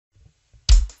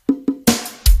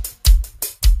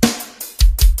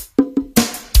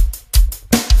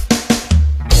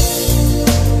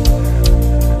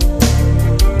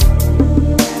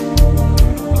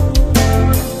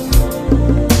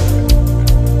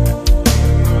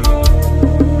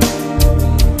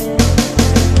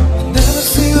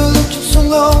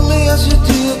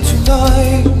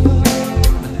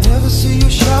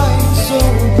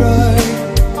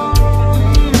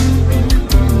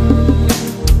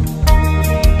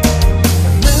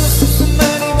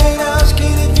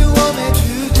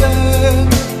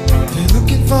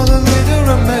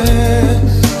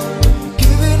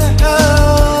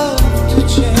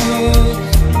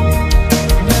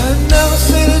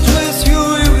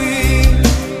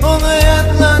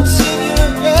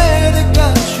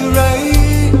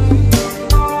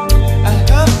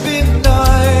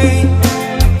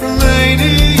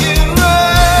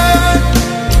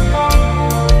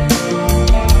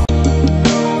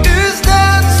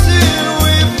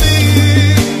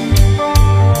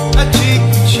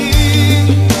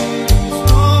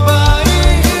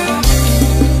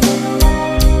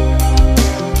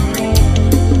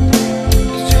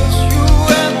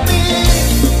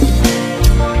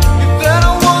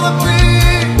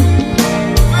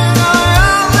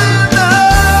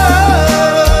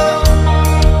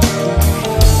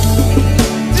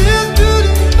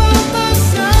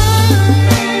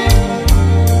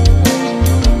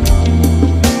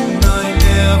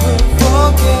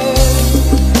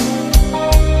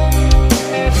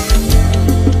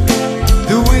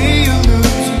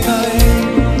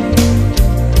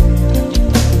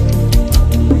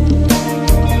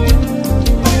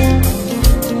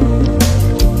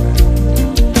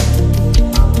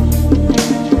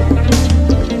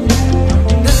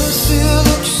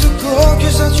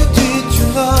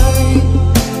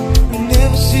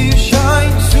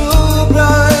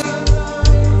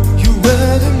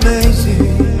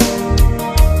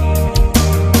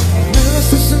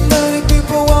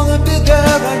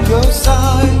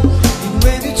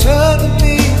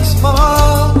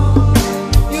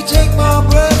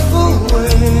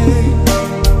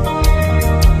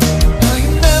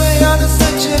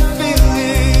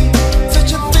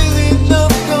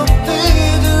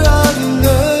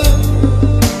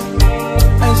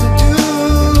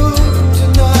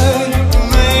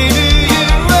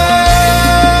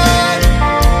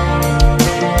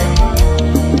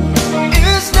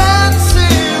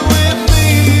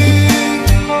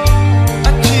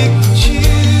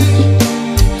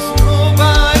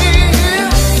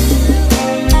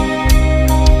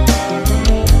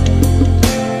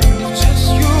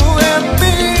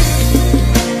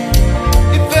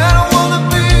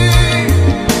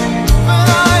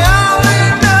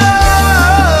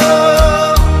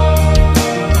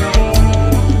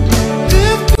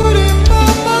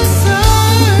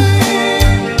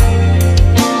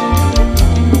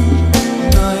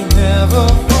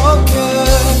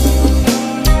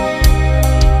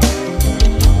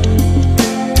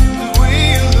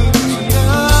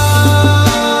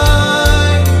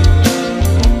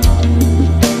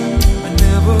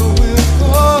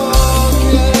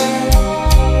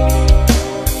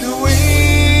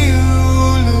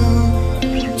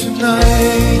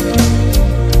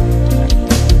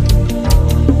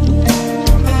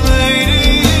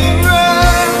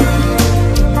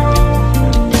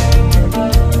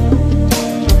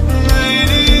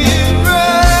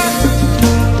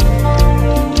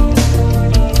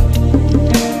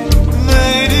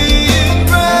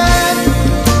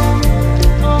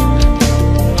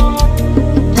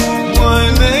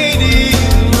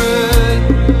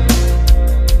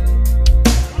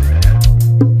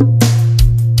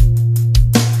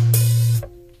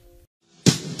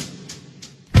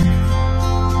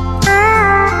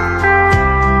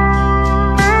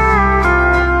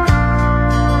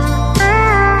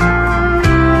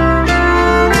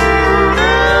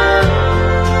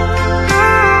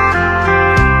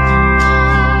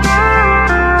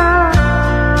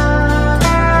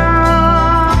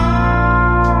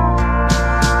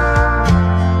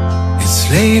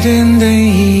late in the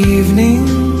evening,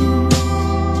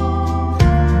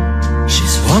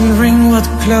 she's wondering what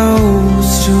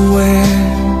clothes to wear.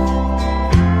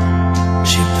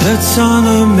 She puts on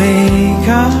her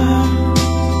makeup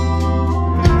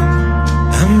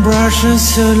and brushes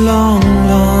her long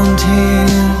blonde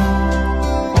hair.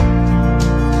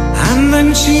 And then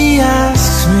she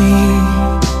asks me,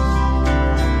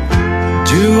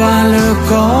 do I look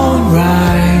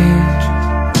alright?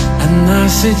 And I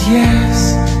said, yes,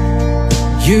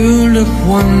 you look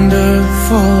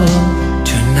wonderful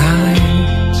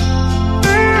tonight.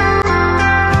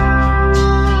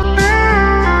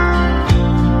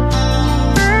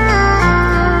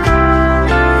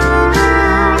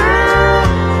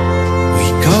 We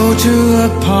go to a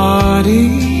party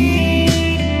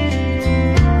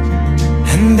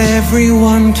and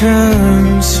everyone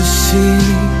turns to see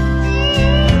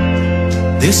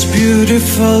this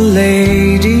beautiful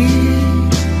lady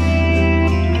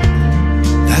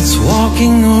that's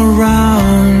walking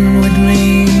around with me.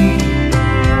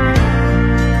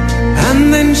 And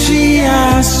then she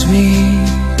asked me,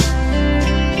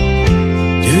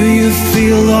 do you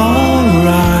feel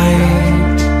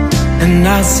alright? And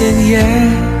I said,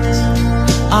 yes,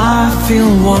 I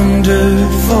feel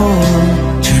wonderful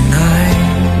tonight.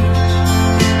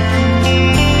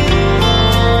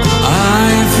 I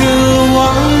feel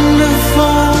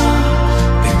wonderful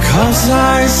because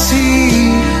I see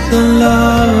the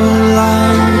love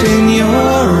light in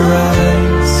your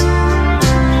eyes.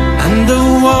 And the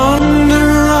wonder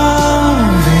of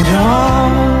it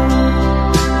all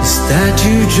is that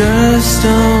you just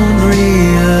don't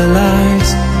realize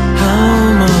how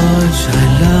much I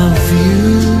love you.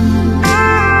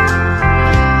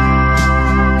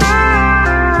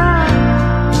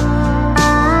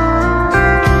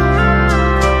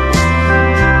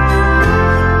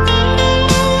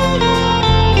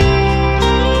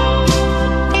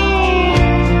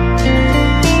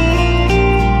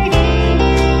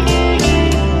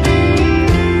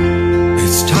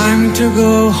 To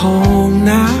go home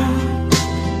now,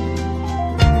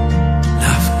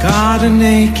 I've got an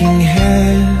aching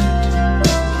head,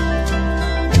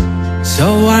 so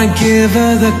I give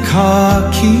her the car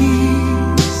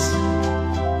keys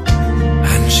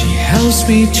and she helps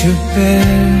me to bed.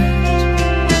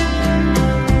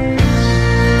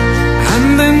 And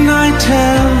then I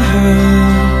tell her,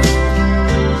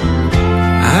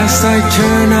 as I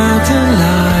turn out the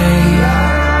light,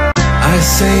 I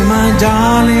say, my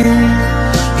darling,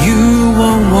 you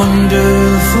are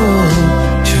wonderful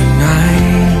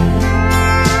tonight.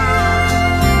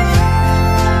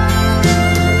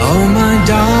 Oh, my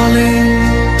darling,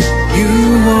 you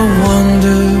are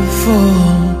wonderful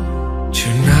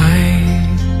tonight.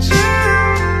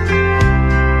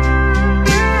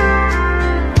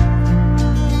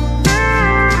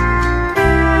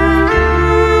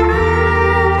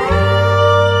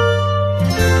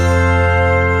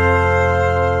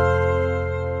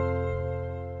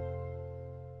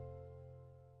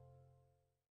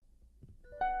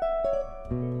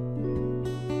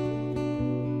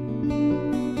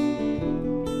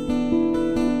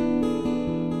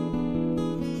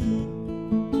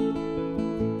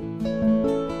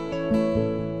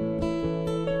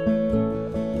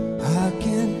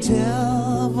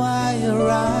 Tell by your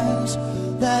eyes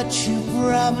that you've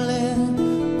probably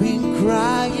been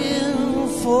crying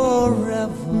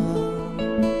forever.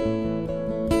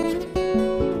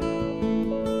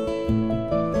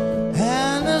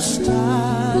 And the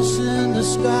stars in the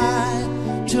sky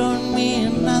don't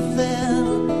mean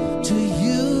nothing to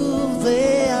you,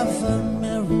 they have a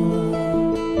mirror.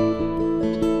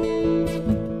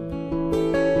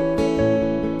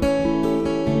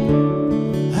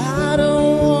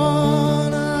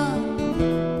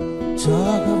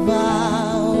 Talk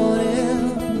about it,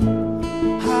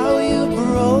 how you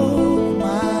broke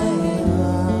my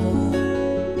heart.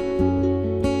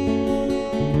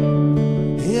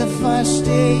 If I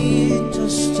stay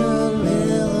just a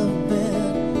little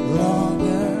bit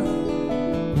longer,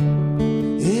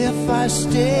 if I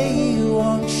stay,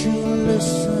 won't you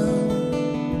listen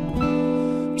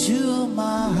to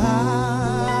my heart?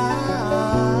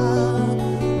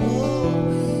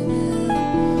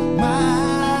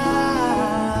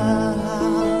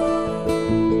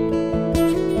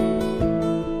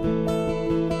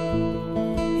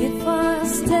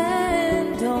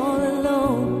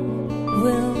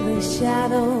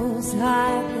 Shadows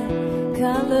hide the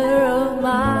color of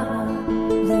my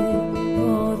blue,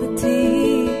 for the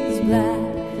tea's black,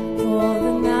 for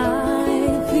the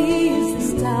night peace, the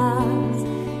stars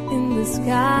in the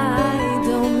sky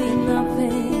don't mean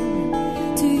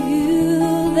nothing to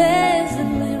you. There's a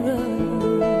mirror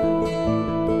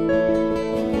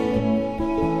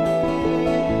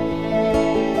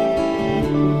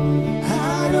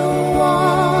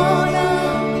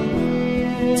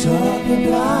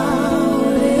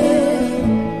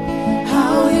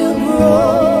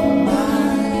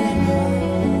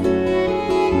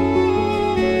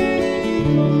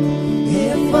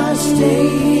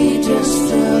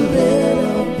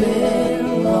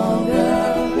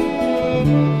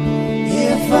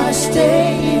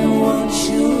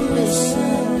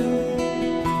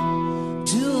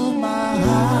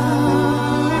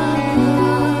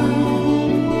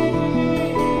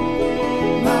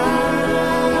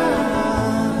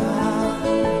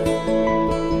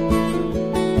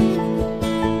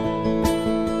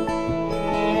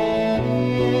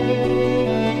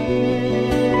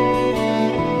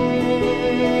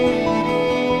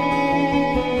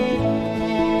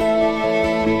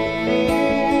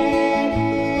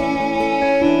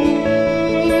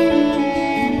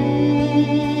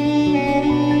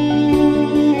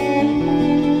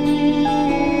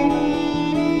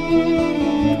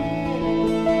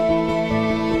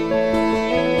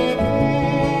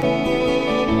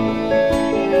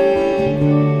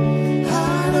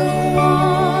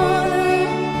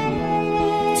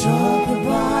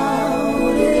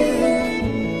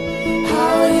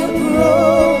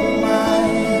broke my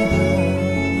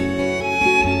heart.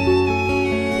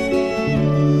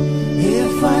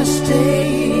 If I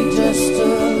stay just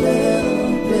a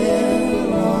little bit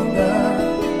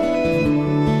longer,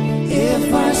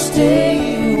 if I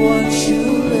stay, won't you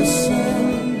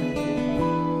listen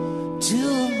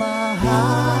to my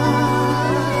heart?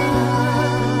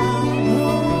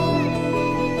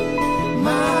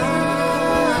 My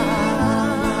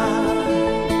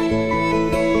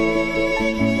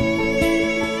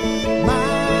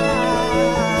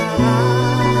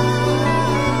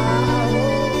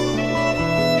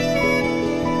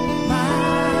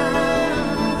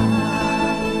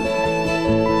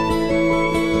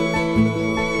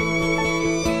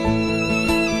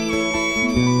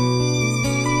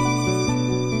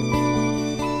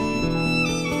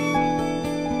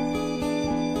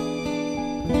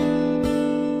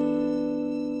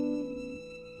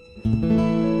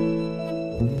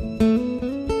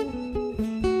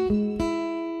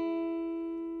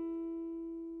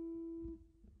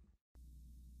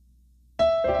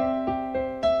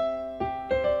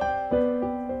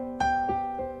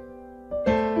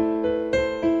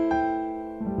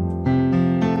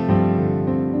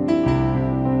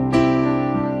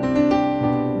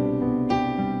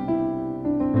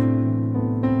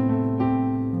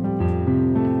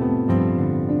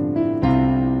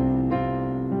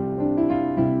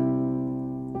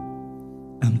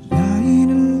I'm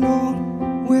lying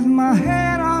alone with my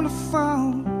head on the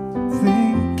phone,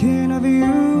 thinking of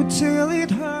you till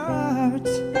it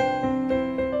hurts.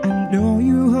 I know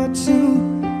you hurt too,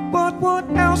 but what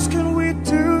else can we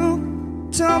do?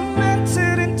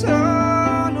 Tormented and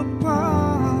torn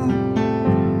apart.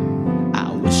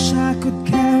 I wish I could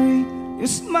carry your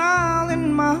smile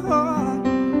in my heart.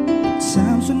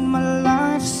 Times when my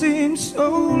life seems so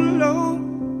low,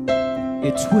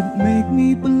 it would make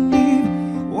me believe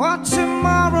what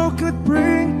tomorrow could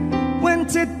bring, when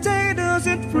today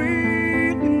doesn't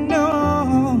really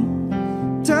know,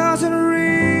 doesn't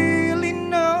really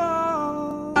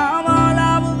know. I'm all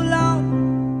out of love,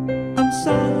 I'm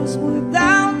so lost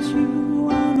without you.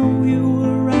 I know you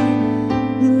were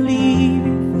right,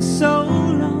 believing for so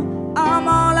long. I'm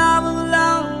all out of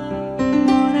love,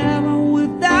 whatever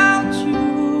without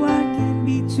you. I can't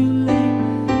be too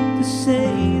late to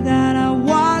say that I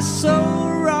was so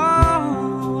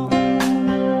wrong.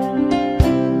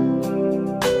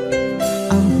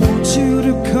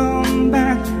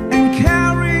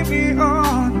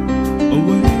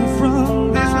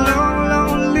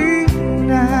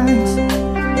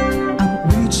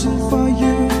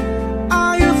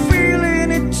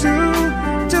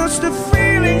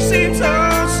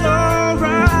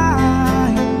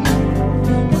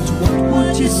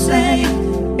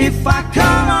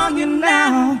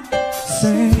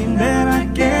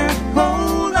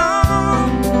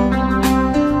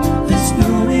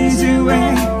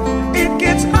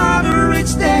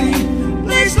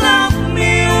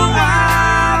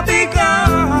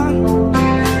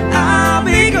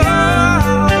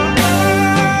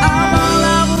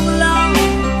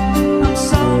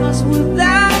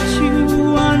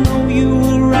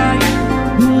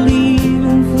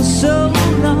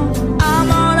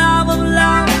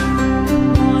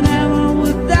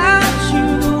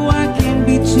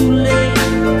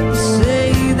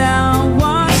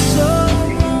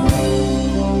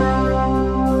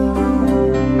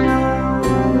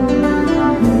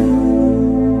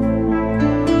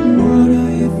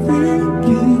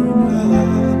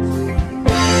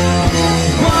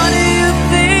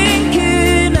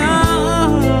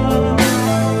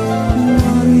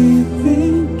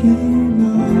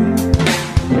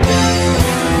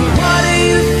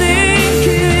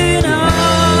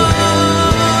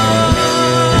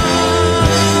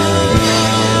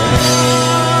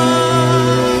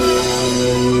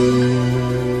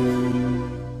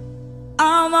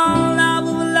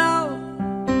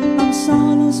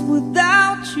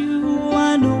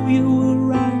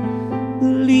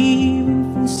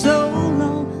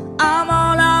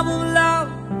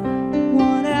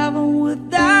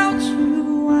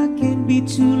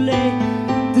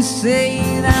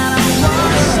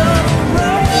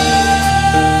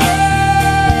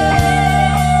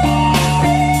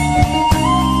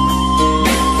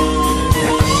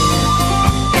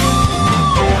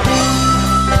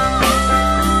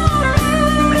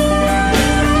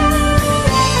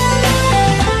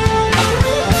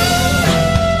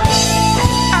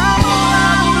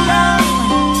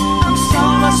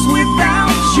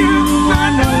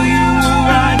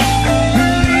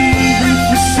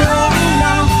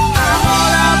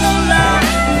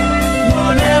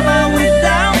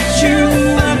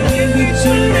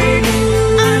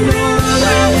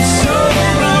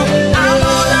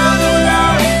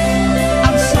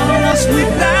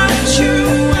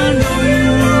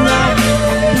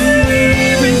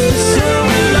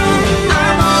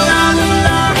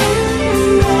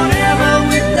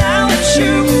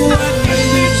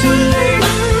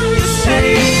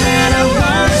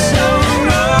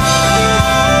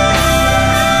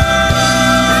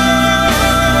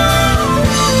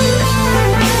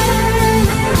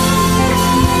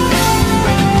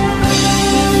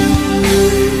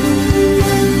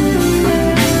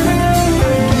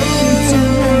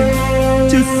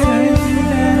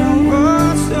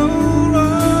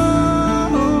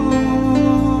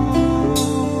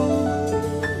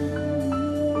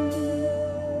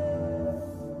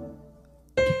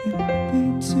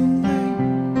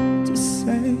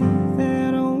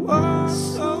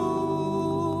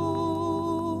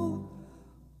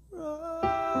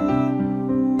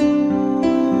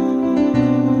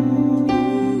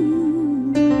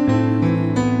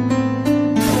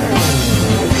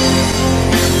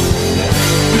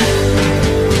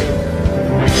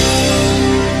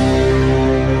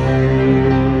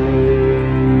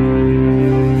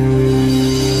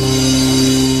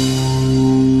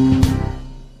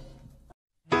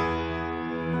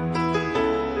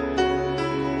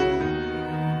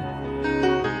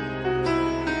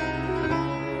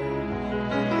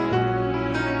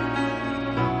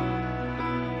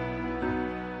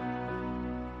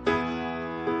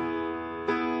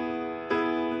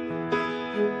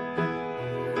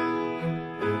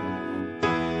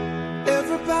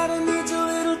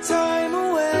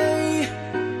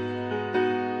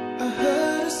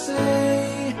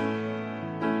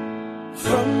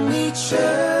 each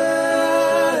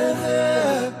other.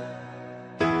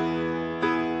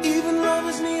 Even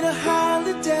lovers need a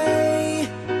holiday.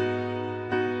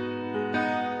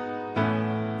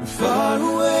 Far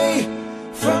away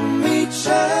from each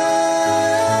other.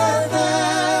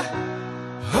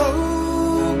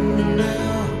 Hold me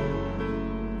now.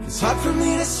 It's hard for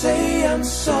me to say I'm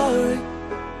sorry.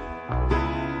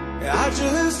 I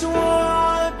just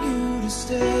want you to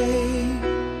stay.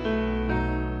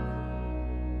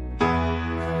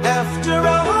 After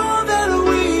all that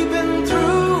we've been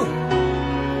through,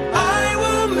 I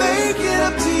will make it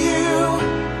up to you.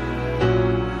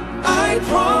 I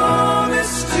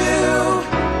promised you.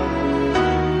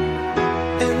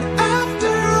 And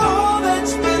after all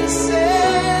that's been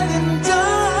said and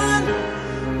done,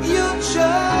 you're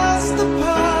just the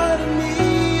part of me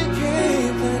you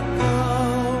can't let go.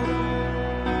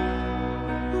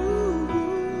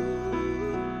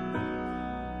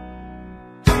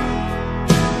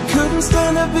 Couldn't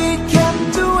stand to be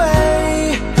kept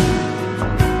away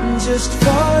just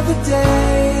for the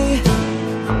day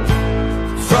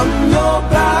from your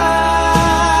body.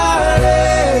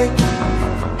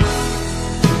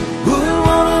 Wouldn't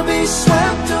wanna be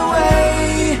swept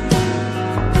away,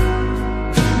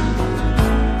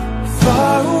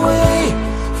 far away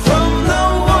from the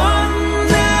one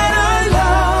that I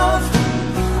love.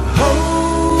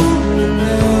 Hold me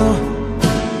now.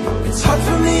 It's hard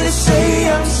for me to say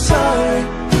I'm sorry.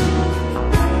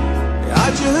 I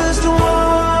just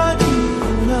want you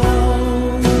to know.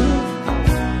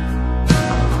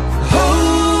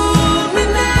 Hold me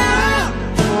now.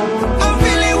 I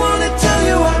really want to tell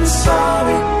you I'm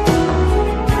sorry.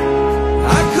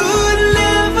 I could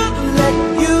never let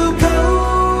you go.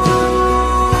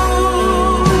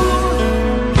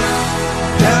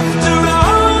 After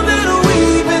all that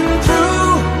we've been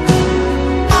through,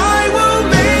 I will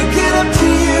make it up to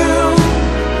you.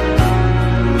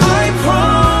 I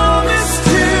promised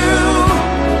you.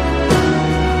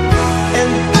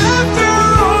 And after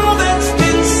all that's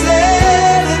been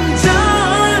said and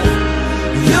done,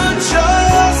 you're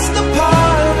just a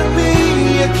part of me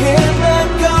you can't let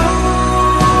go.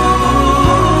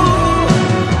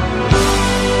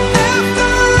 After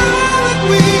all that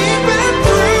we've been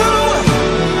through,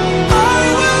 I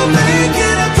will make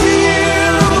it up to you.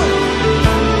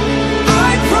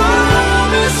 I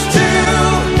promised you.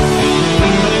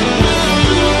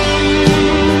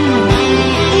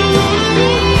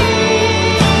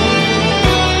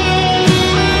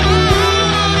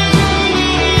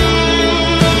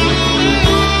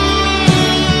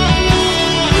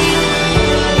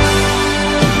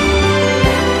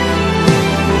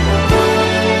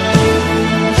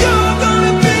 You're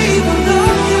gonna be the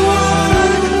lucky one.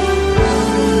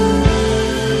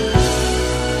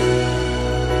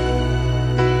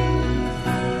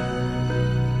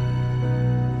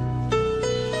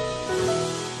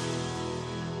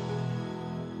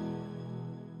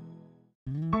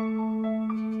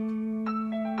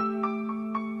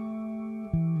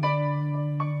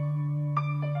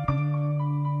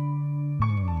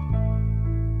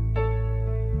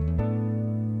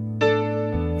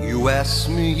 You ask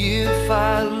me if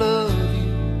I love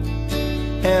you,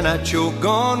 and I choke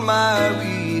on my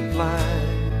reply.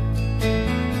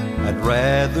 I'd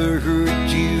rather hurt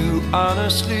you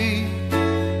honestly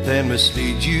than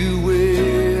mislead you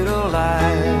with a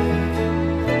lie.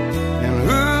 And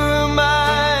who am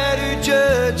I to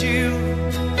judge you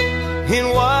in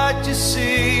what you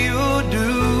say or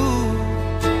do?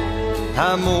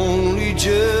 I'm only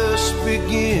just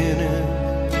beginning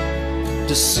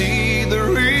to see the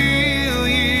real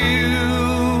you.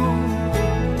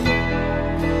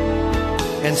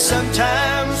 And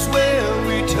sometimes when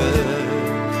we touch,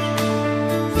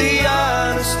 the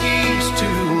honesty's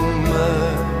too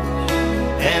much,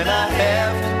 and I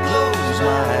have to close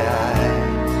my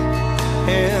eyes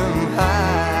and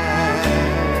hide.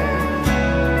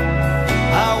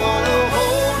 I wanna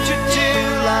hold you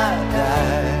till I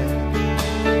die,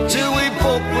 till we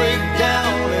both break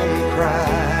down and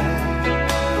cry.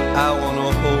 I wanna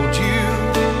hold you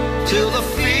till the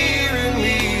fear in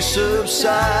me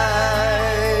subsides.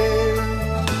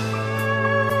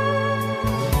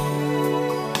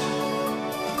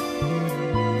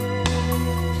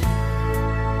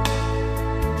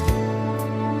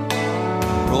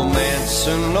 Romance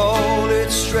and all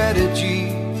its strategy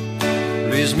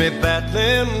leaves me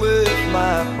battling with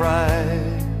my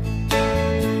pride.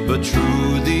 But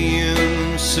through the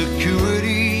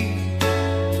insecurity,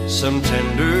 some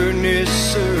tenderness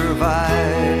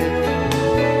survives.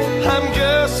 I'm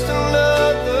just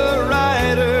another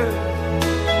writer,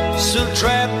 still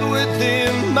trapped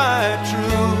within my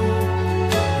truth,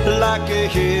 like a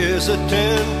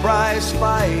hesitant prize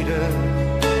fighter,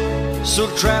 so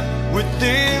trapped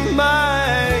within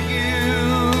my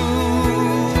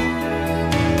youth.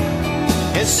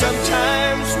 And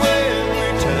sometimes when we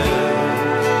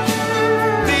touch,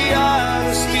 the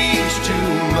honesty's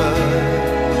too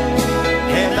much,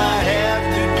 and I have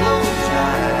to close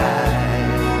my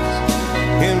eyes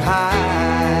and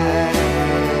hide.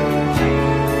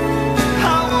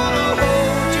 I wanna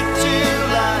hold you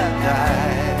till I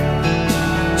die,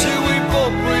 till we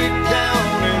both break down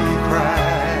and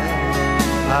cry.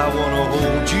 I wanna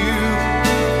hold you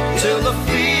till the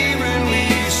fear in me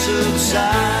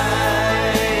subsides.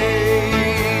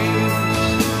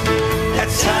 At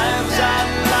times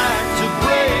I'd like to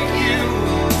break you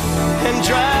and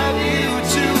drive you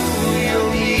to your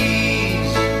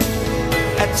knees.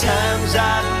 At times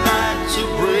I'd like to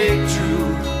break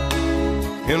through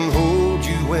and hold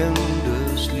you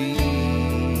endlessly.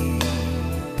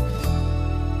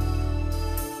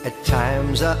 At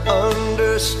times I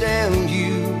understand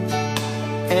you,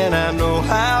 and I know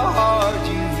how hard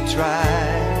you try.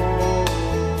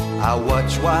 I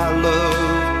watch while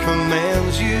love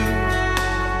commands you,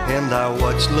 and I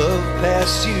watch love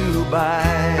pass you by.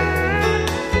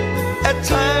 At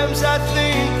times I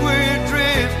think we're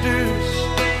drifters,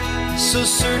 so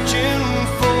searching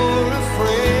for a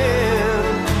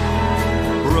friend,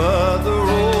 brother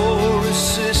or a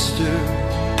sister,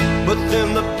 but then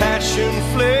the passion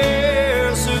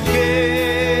flares again.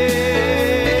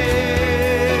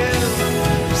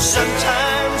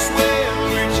 Sometimes when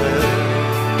we touch,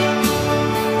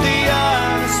 the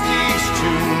honesty's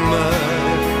too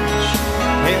much,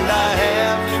 and I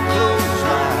have to close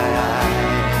my eyes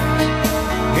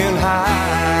and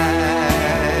hide.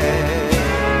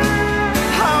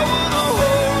 I wanna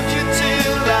hold you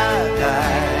till I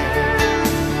die,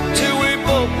 till we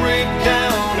both break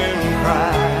down and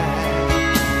cry.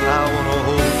 I wanna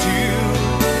hold you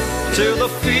till the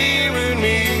fear in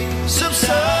me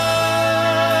subsides.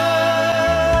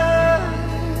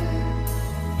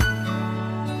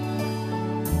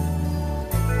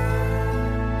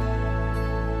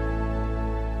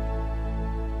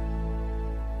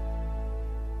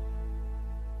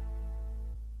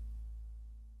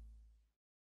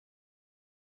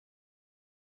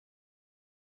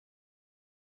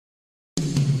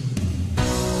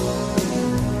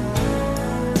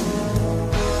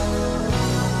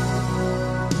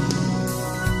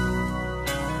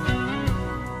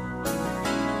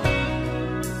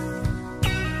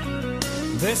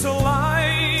 There's a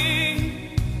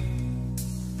light,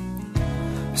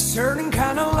 a certain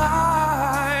kind of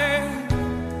light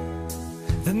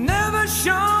that never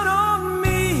shone on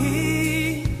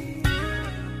me.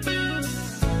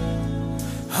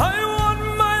 I want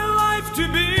my life to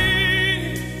be,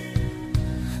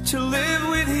 to live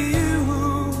with you,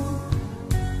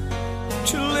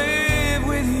 to live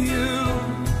with you.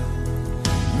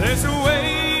 There's a way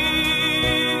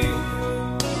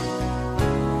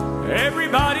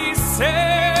everybody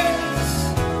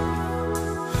says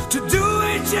to do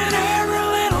each and every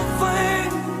little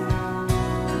thing,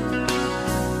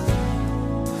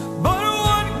 but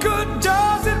what good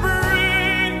does it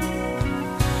bring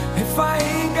if I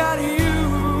ain't got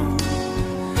you,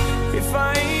 if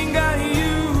I ain't got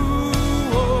you?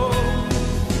 Oh,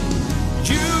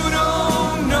 you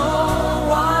don't know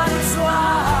what it's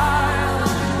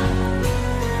like,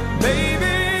 baby.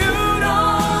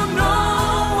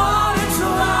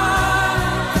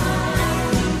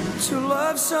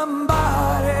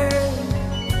 Somebody,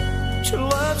 to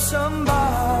love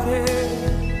somebody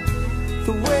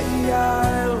the way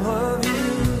I love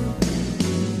you.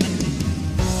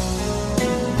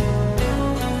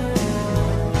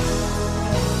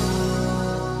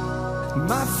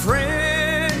 My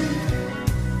friend,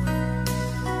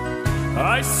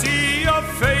 I see your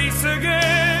face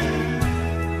again.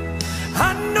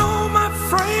 I know my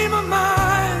frame of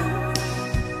mind.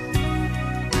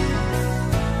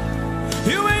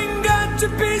 You ain't got to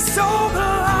be so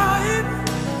blind,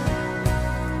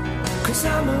 'cause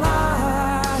I'm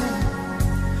blind,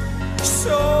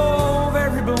 so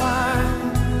very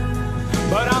blind.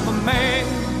 But I'm a man.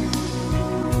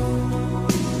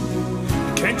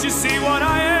 Can't you see what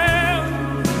I am?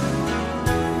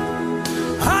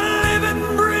 I live and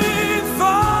breathe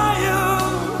for you.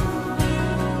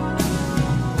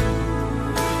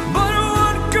 But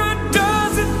what good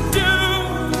does it do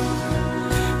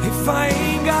if I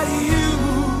ain't got you,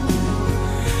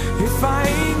 if I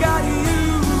ain't got you?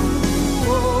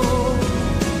 Oh,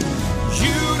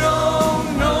 you don't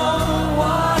know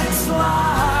what it's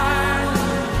like,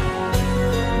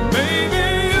 baby,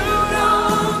 you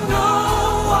don't know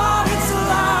what it's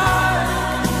like.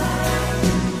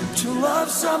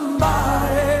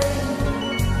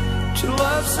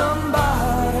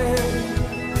 somebody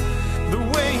the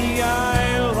way I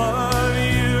love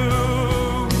you.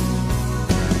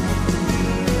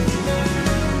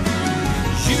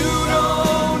 You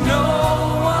don't know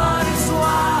what it's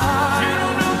like. You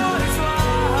don't know what it's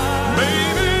like.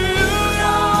 Baby, you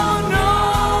don't know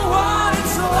what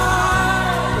it's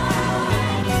like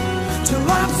to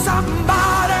love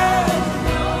somebody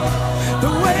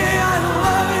the way I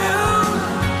love you.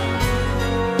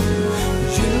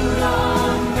 You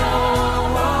don't know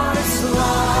what it's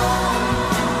like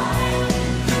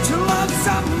to love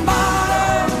somebody,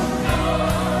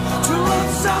 to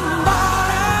love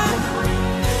somebody.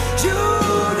 You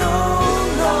don't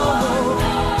know,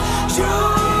 you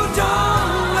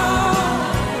don't know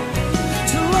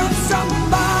to love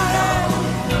somebody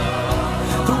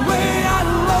the way I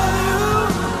love you.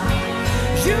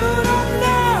 You don't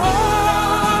know,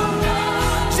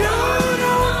 you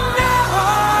don't know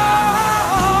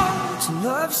to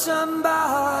love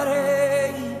somebody,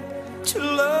 to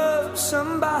love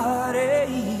somebody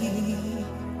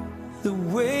the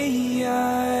way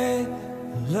I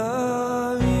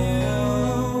love you.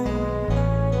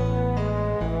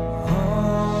 Oh.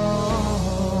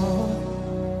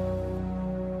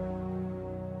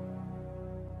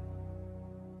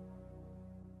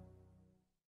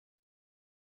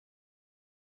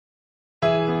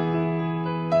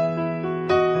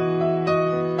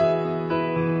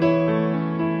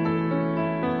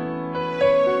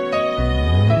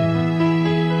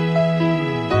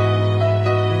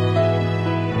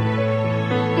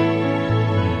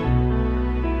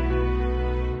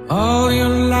 All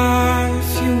your life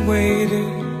you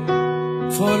waited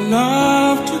for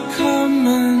love to come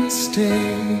and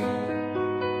stay,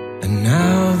 and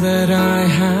now that I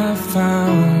have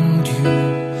found you,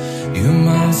 you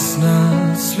must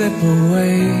not slip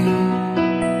away.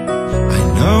 I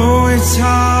know it's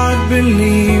hard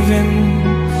believing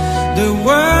the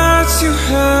words you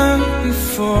heard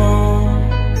before,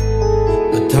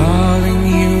 but darling,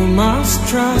 you must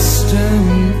trust them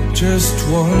just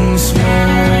once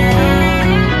more.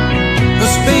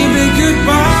 'Cause baby,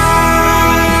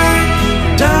 goodbye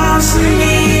doesn't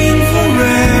mean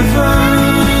forever.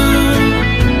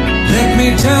 Let me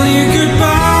tell you,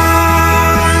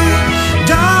 goodbye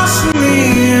doesn't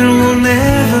mean we'll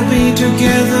never be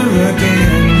together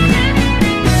again.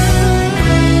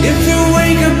 If you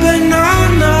wake up and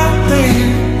I'm not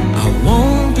there, I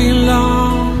won't be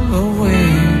long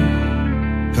away.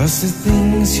 'Cause the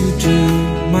things you do,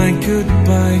 my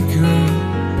goodbye girl,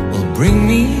 will bring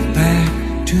me back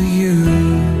to you.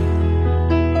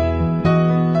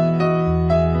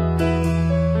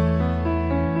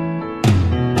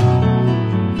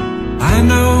 I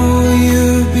know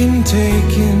you've been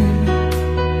taken,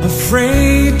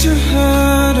 afraid to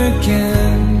hurt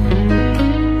again.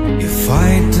 You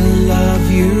fight the love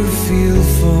you feel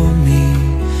for me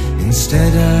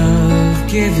instead of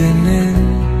giving in.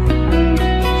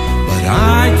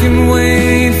 I can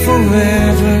wait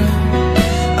forever,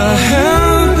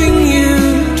 helping you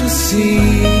to see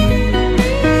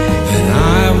that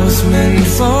I was meant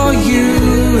for you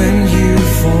and you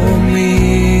for me.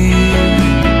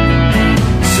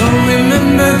 So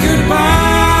remember,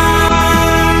 goodbye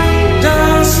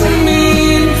doesn't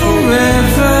mean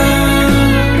forever.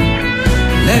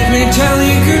 Let me tell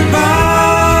you,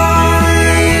 goodbye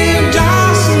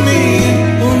doesn't mean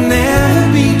we'll never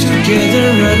be together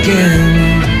again.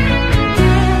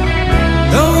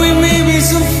 Though we may be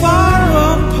so far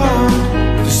apart,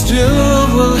 you still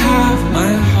will have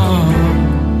my heart.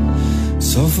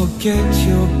 So forget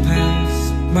your past,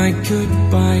 my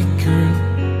goodbye girl,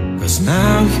 'cause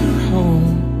now you're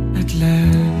home at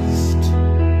last.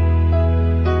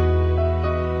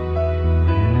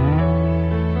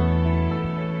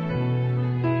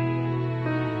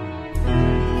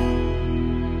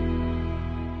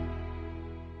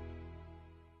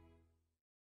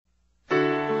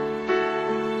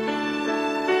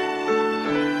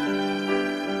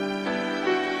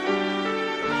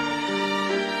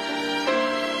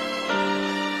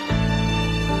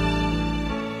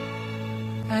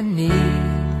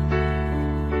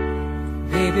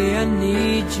 Baby, I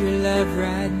need your love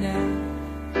right now.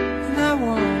 And I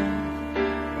want,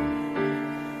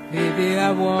 baby,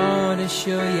 I want to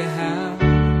show you how.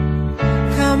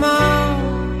 Come on,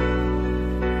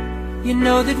 you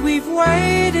know that we've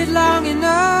waited long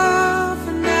enough,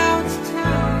 and now it's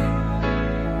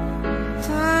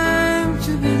time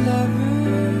to be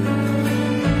lovers.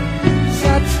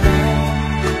 I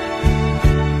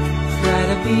try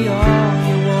to be all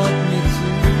you want me to,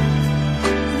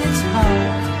 and it's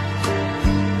hard,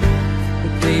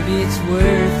 but baby, it's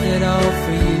worth it all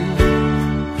for you.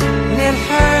 And it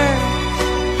hurts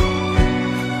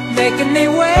making me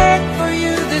wait for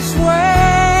you this way.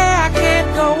 I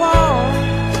can't go on,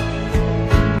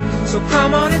 so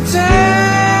come on and take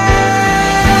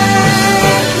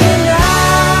me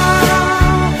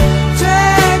now.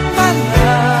 Take my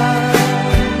love,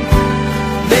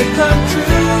 make come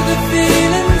true the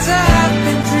feelings I've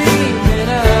been dreaming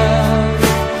of.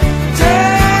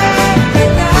 Take me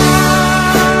now,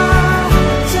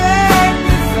 take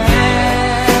me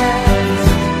fast.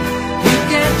 You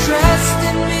can trust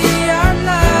in me, our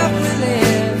love will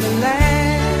ever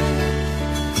last.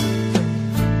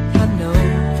 I know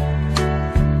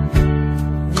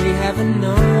we haven't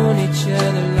known each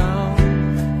other long,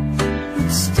 but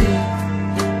still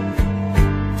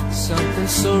something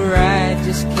so right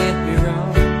just can't be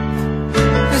wrong.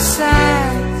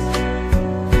 Besides,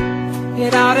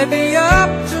 it ought to be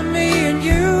up to me and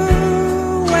you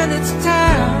when it's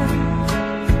time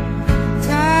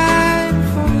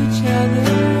for each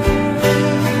other.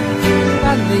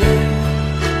 I live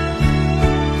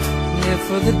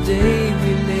for the day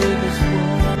we live as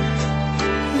one.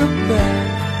 Look back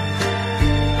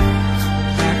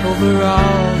over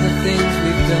all the things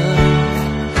we've done.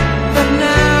 But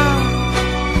now,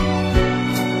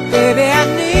 baby, I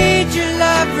need your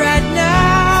love right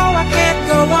now. I can't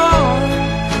go on,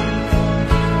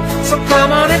 so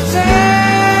come on and take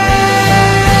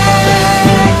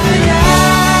me now.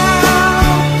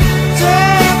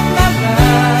 Take my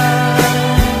love,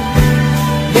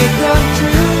 make come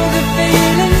true the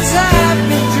feelings I've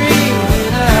been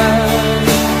dreaming of.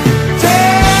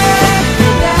 Take me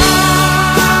now,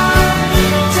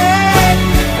 take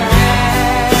me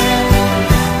fast.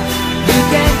 You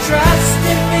can trust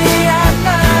in me, our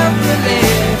love will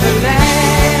ever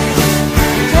last.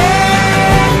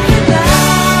 Take me now,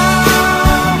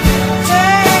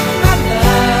 take my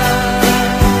love,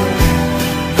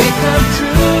 make come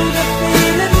true the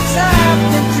feelings I've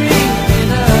been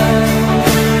dreaming of.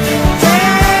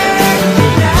 Take me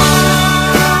now,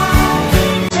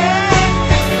 take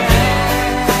me fast.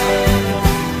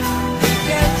 You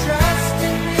can trust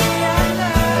in me, our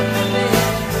love will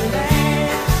ever last.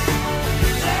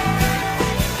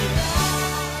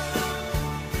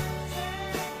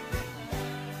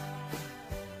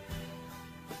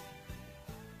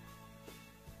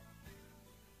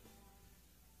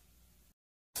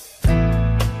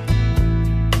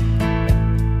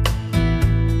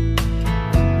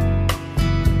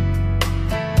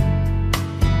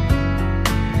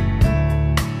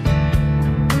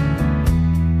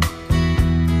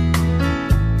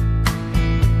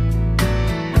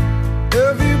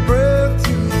 Every breath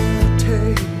you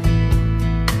take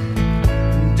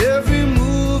and every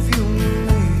move you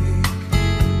make,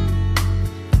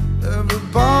 every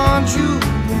bond you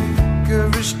break,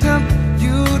 every step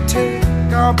you take,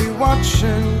 I'll be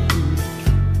watching you.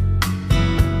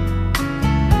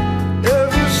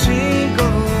 Every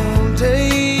single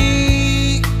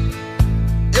day,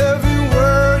 every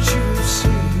word you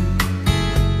say,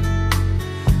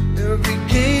 every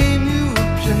game you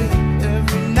play,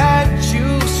 every night you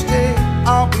stay,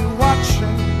 I'll be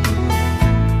watching you.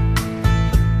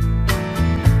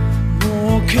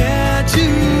 Oh, can't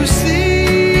you see?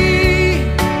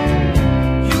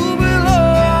 You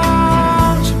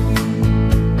belong to me.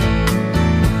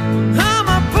 How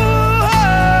my poor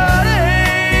heart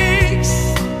aches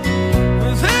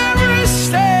with every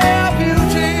step you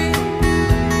take,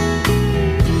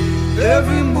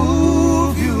 every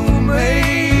move you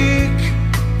make,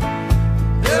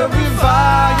 every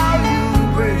vow you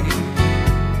break,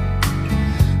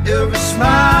 every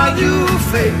smile you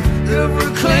fake, every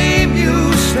claim you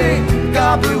stake,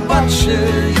 I'll be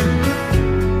watching you.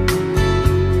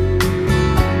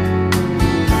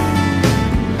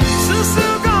 Since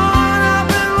you're gone, I've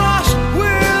been lost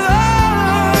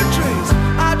without a trace.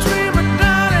 I dream at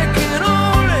night, I can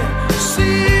only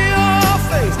see your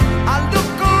face. I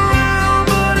look around,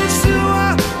 but it's you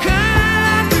I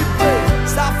can't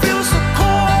replace. I feel so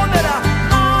cold that I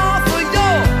long for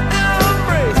your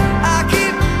embrace. I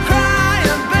keep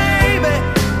crying, baby,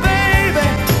 baby,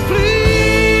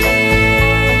 please.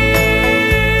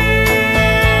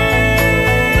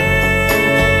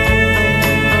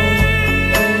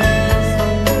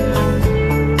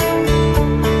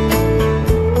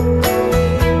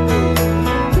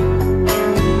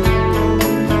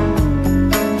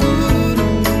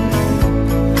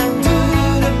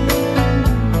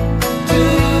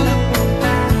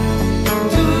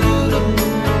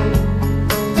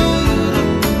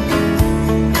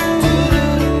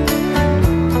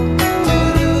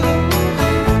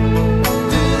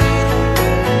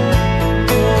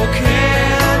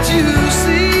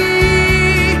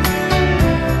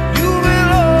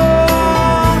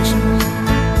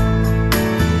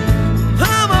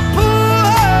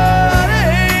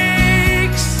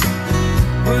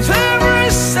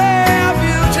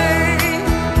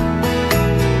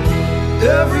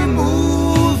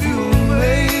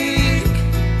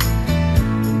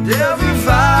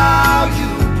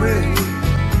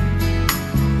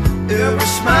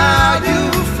 every smile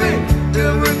you fake,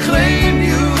 every claim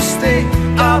you stake,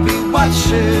 I'll be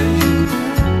watching you.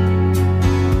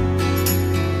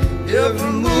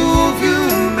 Every move you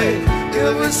make,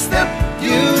 every step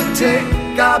you take,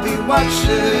 I'll be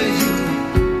watching you.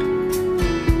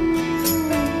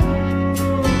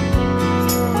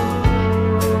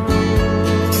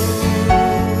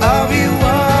 I'll be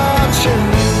watching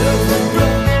every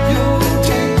breath you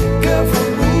take, every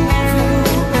move you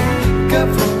make,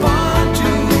 every bond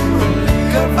you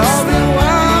break, I'll be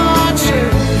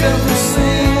watching every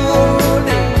single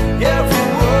day, every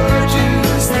word you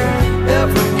say,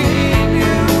 every game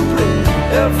you play,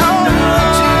 every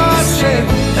night you shake,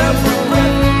 every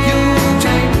breath you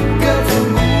take, every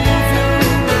move you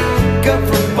make,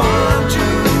 every bond you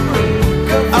break,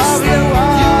 I'll be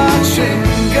watching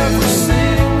every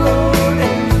single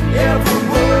day, every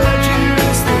word you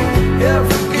say,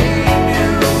 every game you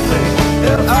play,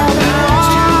 every night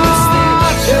you stay,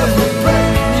 every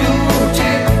breath you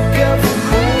take, every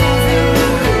move you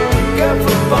make,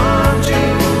 every bond you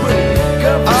break,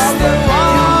 every step you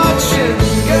take,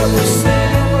 every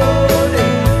single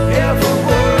day, every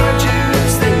word you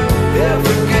say,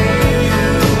 every game you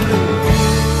play,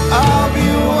 I'll be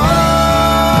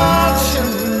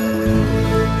watching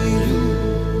you.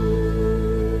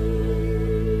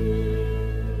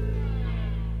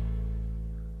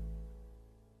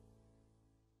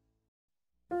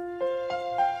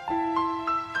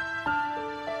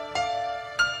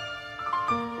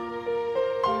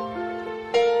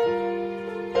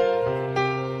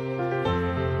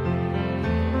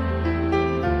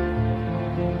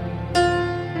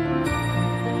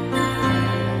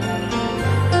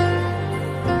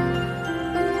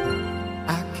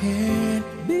 I can't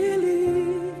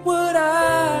believe what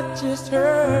I just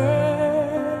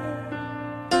heard.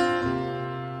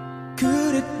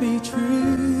 Could it be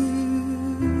true?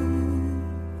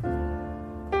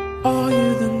 Are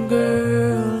you the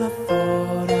girl I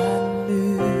thought I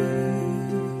knew?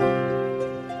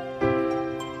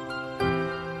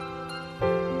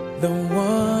 The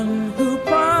one who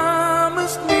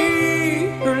promised me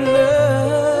her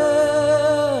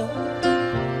love.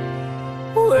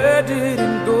 Where did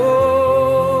it go?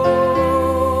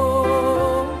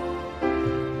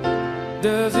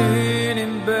 Does anybody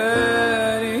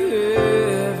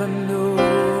ever know?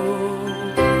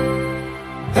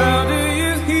 How do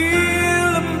you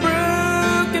heal a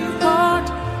broken heart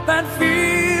that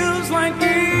feels like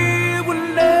it will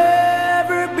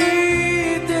never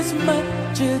be this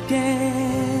much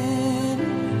again?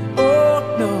 Oh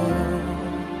no,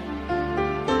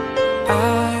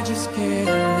 I just can't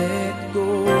let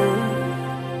go.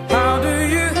 How do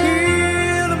you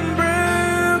heal a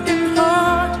broken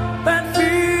heart that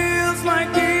feels like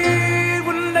it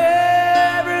will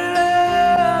never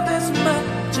love this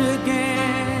much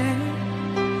again?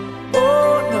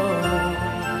 Oh no,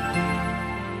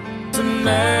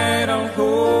 tonight I'll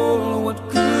hold what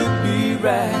could be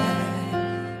right.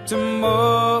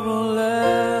 Tomorrow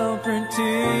I'll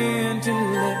pretend to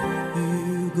let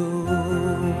you go.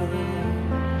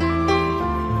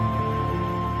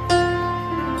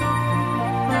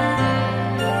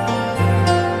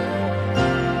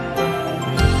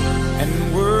 And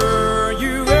were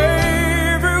you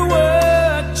ever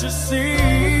what you see?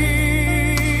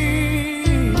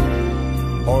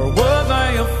 Or was I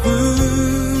a fool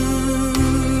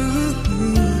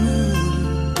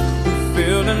who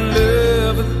fell in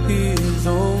love with his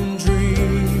own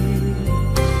dream?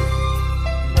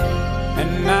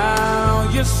 And now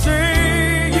you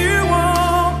say you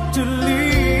want to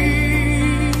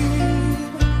leave,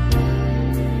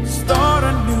 start a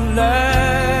new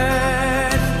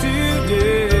life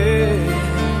today.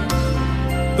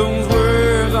 Those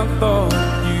words I thought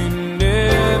you'd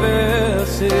never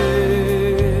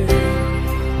say.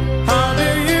 How do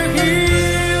you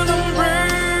heal a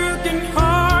broken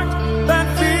heart that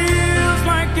feels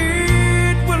like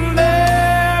it will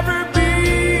never be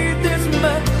this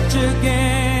much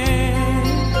again?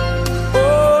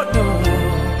 Oh no,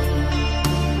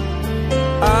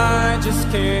 I just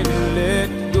can't let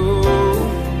go.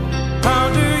 How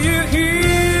do you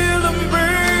heal a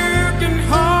broken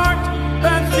heart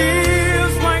that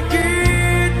feels like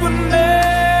it will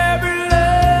never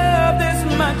love this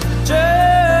much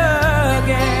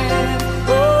again?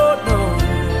 Oh no,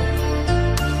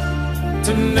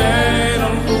 tonight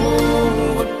I'll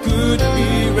hold what could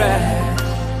be right.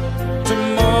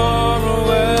 Tomorrow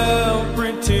I'll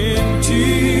pretend to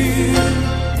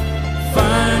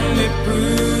finally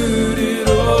put it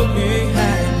all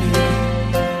behind me.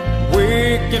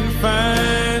 Wake and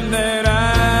find that I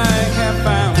have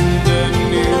found a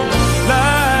new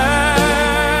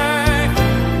life.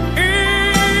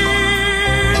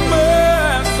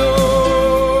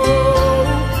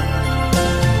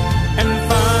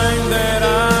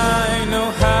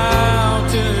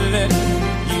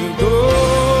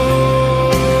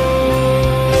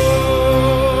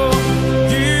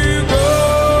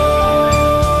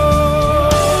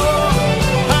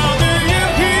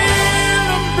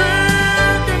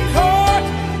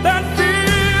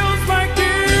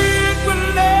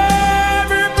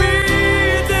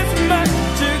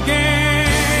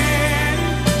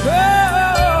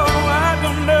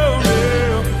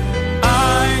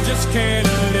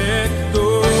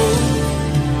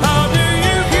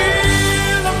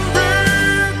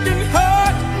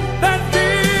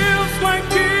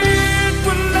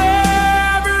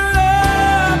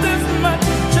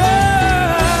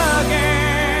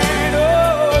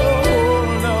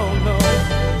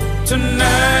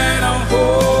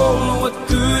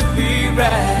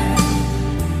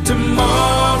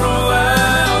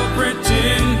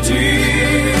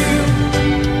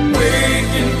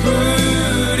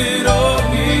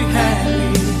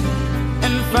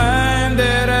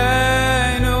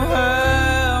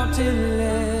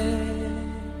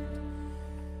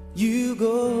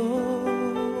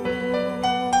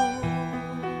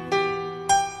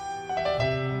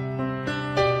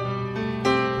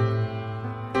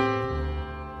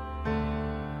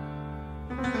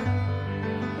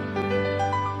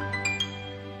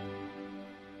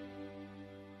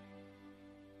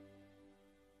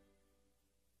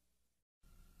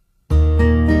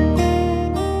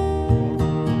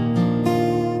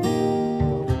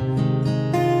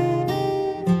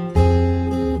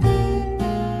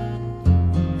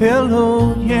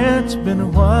 Hello, yeah, it's been a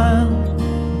while.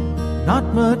 Not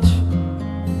much.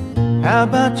 How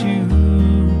about you?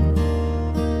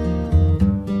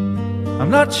 I'm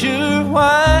not sure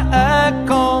why I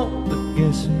called, but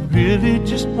guess I really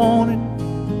just wanted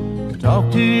to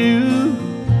talk to you.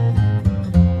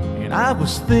 And I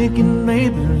was thinking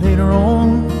maybe later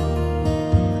on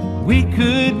we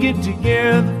could get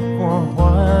together for a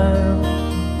while.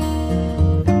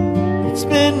 It's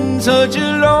been such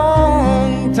a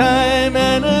long time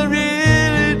and I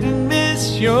really do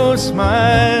miss your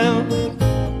smile.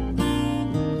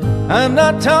 I'm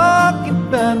not talking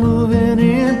about moving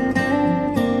in,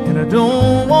 and I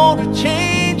don't want to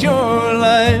change your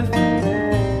life,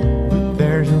 but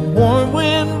there's a warm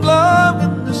wind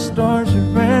blowing the stars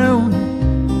around,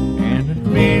 and I'd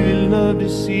really love to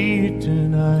see you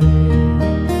tonight.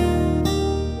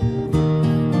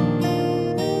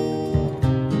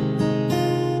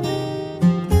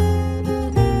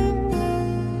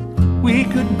 We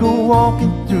could go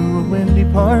walking through a windy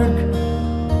park,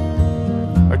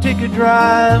 or take a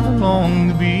drive along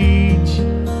the beach,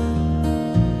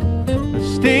 or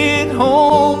stay at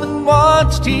home and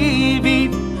watch TV.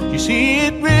 You see,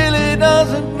 it really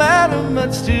doesn't matter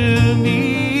much to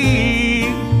me.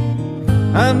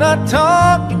 I'm not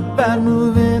talking about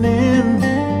moving in,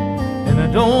 and I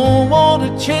don't want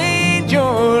to change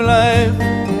your life.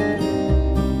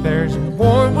 There's a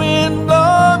warm wind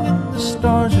blowing the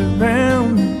stars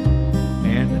around,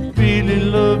 and I'd really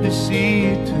love to see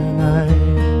you tonight.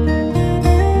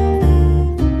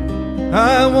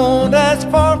 I won't ask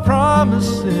for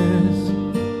promises,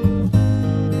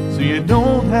 so you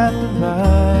don't have to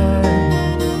lie.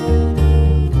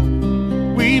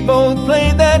 We both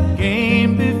played that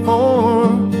game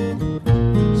before.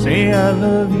 Say I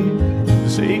love you,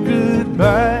 say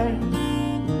goodbye.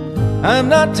 I'm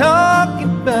not talking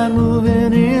about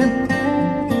moving in,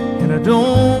 and I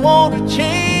don't want to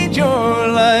change your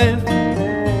life,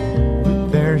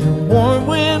 but there's a warm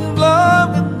wind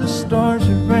blowing the stars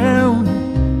around,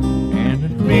 and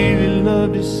I'd really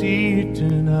love to see you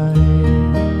tonight.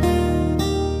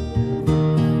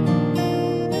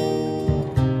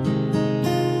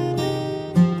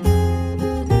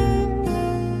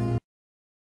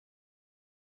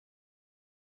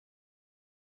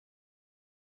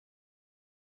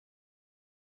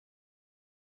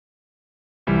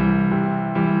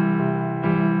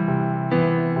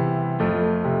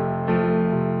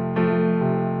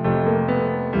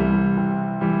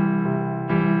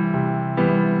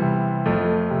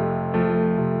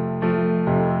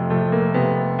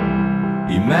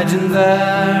 Imagine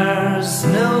there's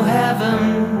no heaven.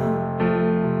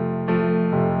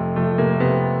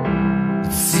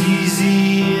 It's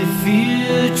easy if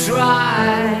you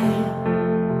try.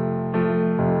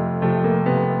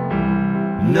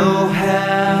 No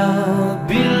hell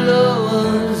below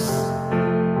us,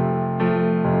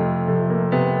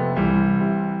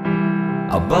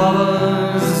 above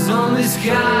us only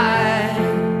sky.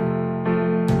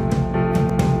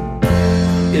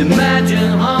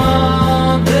 Imagine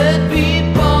all the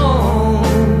people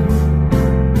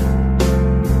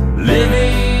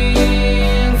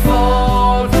living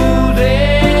for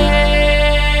today.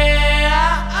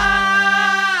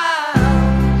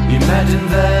 Imagine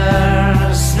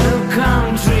there's no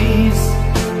countries.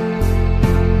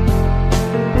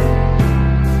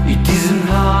 It isn't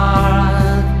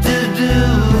hard to do.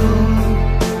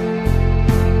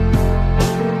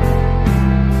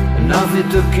 Nothing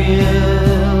to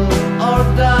kill or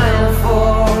die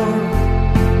for,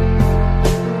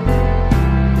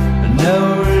 no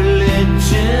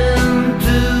religion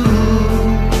too.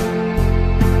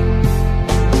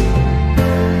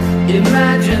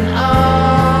 Imagine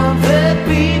all the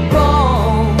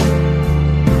people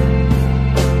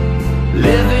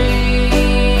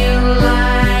living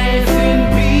life in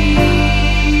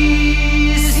peace.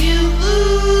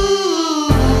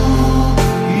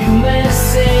 You may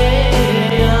say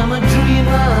I'm a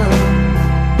dreamer,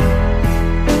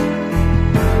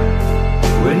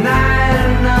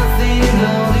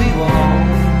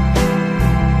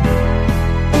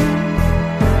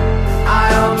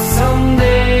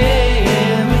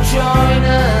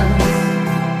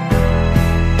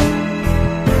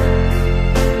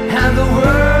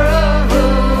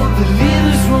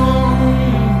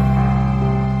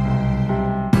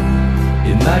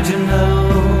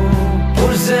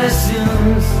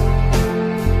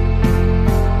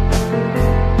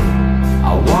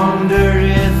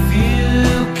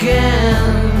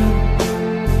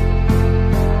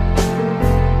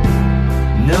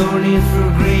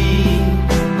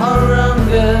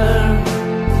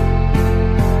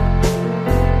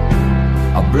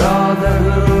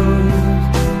 brotherhood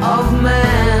of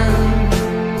man.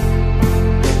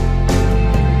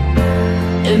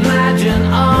 Imagine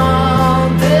all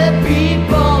the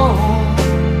people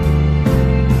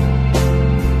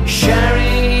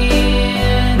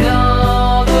sharing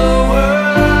all the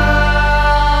world.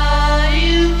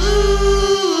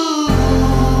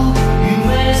 You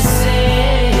may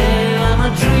say I'm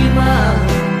a dreamer,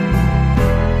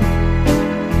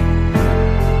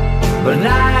 but I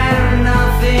have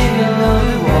nothing to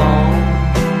live on.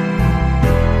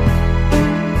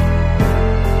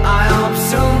 I hope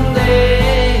someday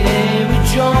we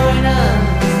join us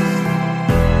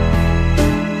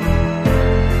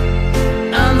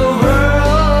and the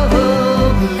world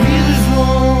is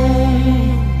one.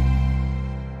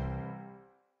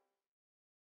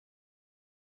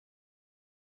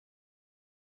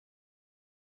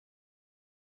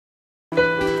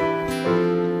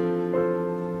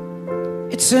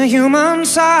 It's a human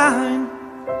sign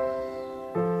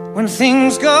when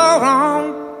things go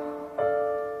wrong.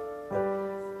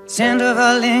 Scent of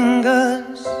her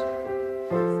lingers,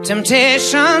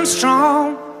 temptation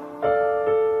strong.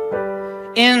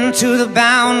 Into the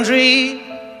boundary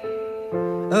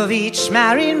of each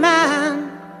married man,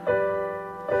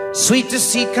 sweet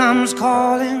deceit comes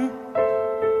calling,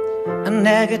 and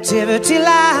negativity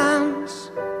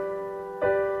lands.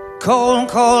 Cold,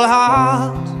 cold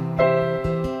heart,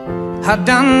 hard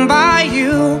done by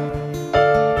you.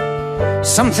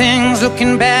 Some things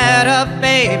looking better,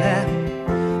 baby,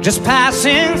 just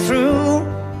passing through.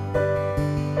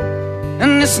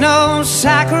 And it's no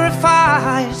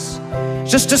sacrifice,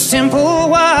 just a simple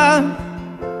word.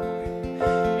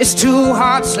 It's two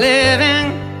hearts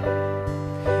living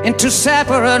in two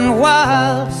separate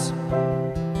worlds.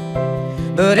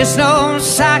 But it's no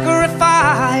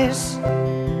sacrifice,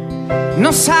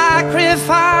 no sacrifice.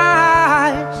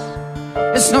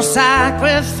 It's no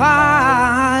sacrifice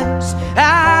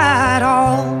at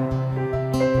all.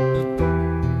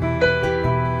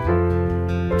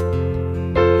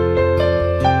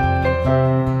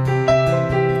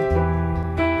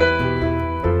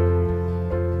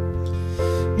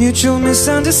 Mutual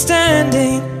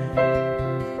misunderstanding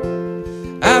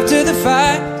after the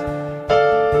fight.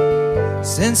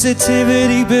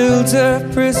 Sensitivity builds a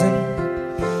prison.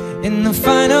 In the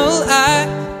final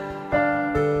act,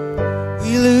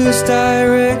 we lose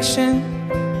direction.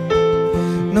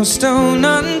 No stone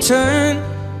unturned,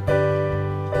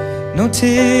 no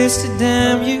tears to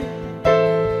damn you.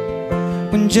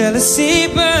 When jealousy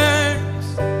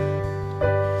burns,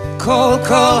 Cold,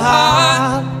 cold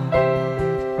heart,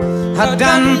 hard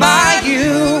done by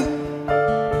you.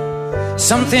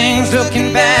 Some things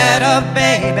looking better,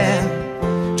 baby,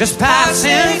 just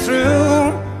passing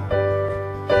through.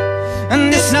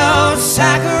 And it's no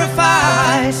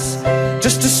sacrifice,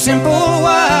 just a simple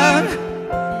word.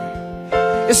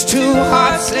 It's two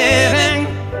hearts living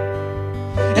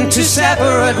in two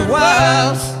separate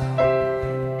worlds.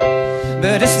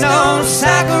 But it's no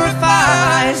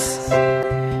sacrifice,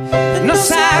 no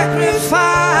sacrifice.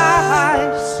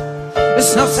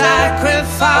 It's no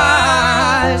sacrifice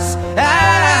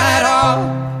at all.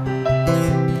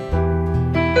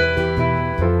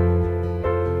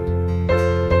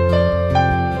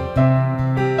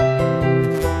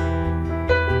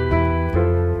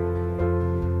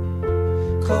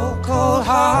 Cold, cold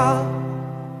heart,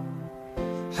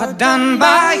 hard done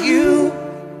by you.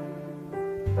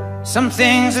 Some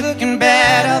things looking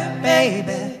better,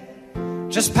 baby,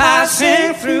 just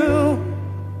passing through.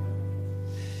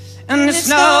 And it's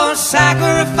no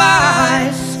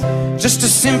sacrifice, just a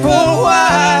simple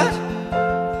word.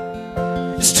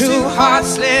 It's two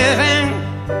hearts living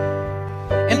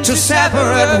in two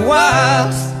separate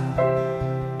worlds.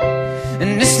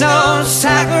 And it's no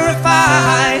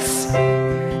sacrifice,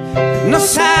 no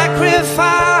sacrifice.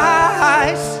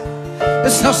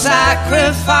 It's no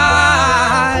sacrifice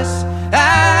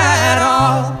at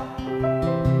all.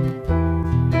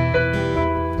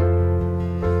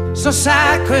 It's no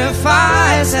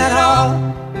sacrifice at all.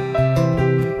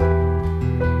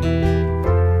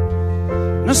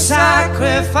 No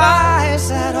sacrifice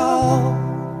at all.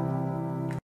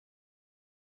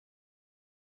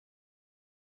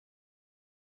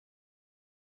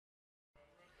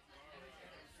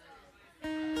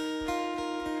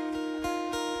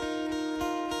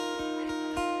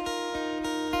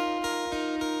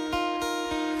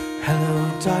 hello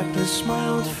darkness, my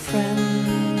old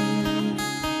friend.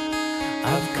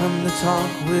 I've come to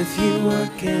talk with you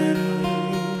again,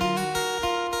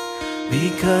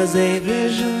 because a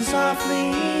vision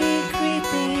softly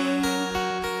creeping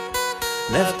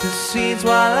left its seeds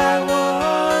while I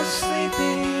was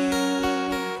sleeping.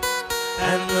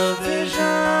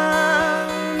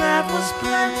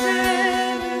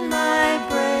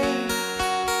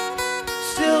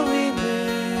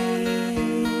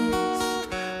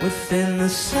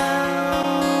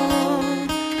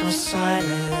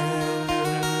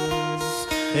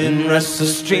 In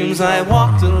restless dreams I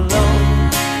walked alone.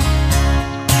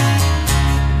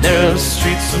 Narrow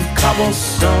streets of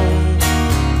cobblestone.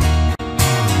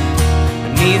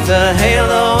 Beneath the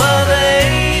halo of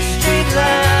a street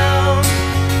lamp,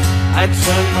 I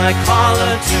turned my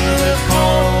collar to the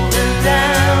cold and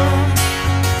down.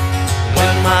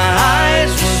 When my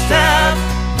eyes were stabbed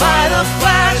by the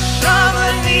flash of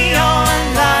a neon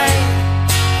light,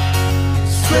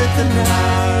 split the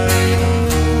night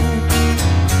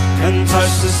and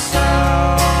touch the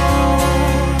sound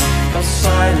of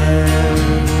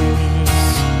silence.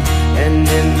 And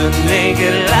in the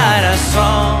naked light I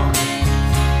saw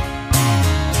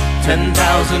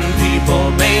 10,000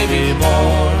 people, maybe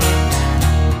more.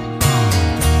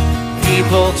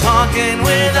 People talking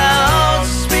without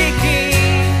speaking,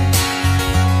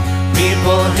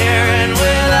 people hearing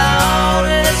without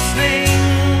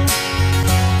listening,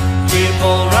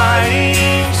 people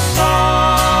writing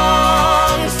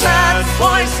songs that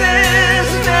voices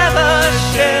never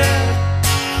shared.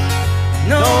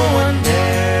 No one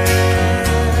dared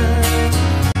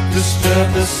disturb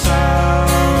the sound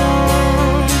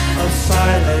of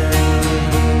silence.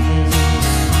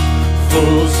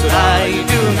 Fools that I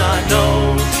do not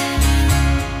know,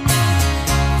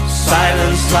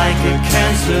 silence like a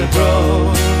cancer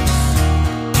grows.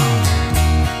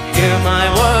 Hear my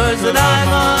words that I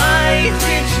might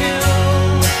reach you.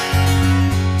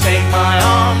 Take my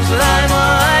arms that I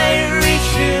might reach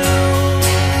you.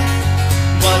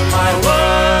 But my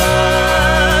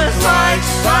words like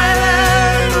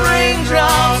silent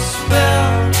raindrops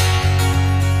fell,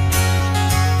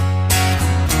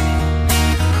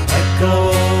 echo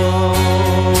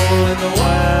in the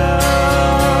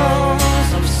wells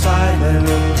of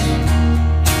silence.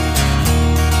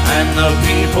 And the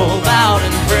people bowed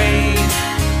and prayed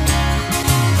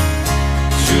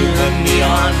to the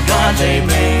neon god they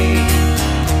made.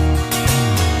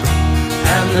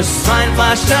 And the sign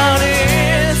flashed out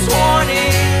its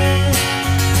warning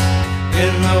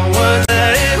in the word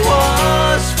that it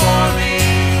was for me.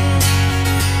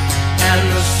 And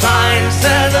the sign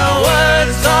said the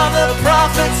words of the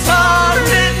prophets are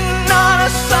written on a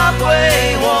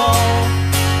subway wall,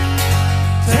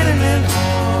 tenement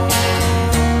hall,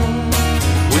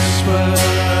 whispered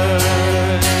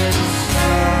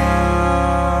sound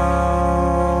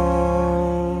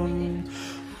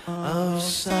of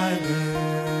silence.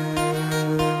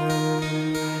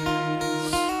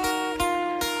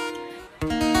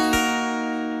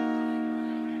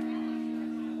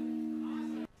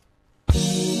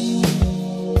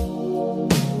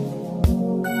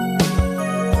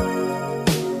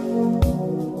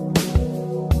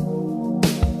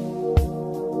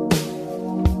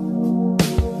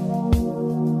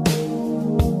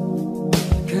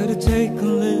 Gotta take a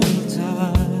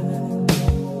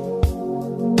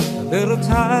little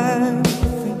time to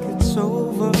think it's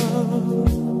over.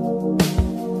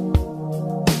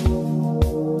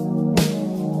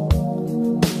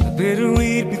 I better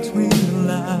read between the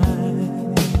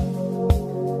lines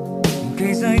in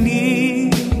case I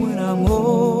need when I'm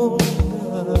older.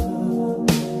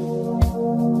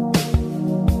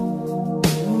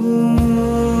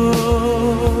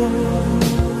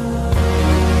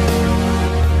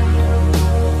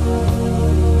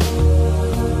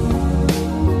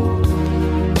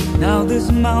 Now this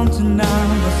mountain I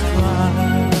must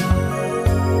climb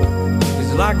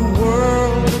is like a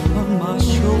world upon my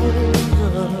shoulder.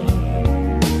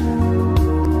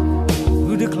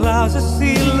 Through the clouds I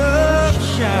see love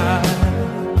shine.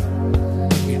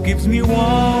 It gives me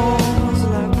warmth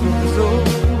like rose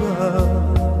over.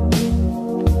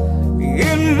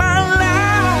 In my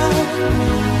life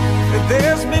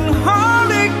there's been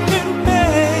heartache and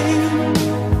pain.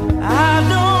 I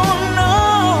don't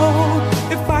know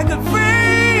if I could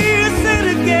face it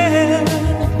again.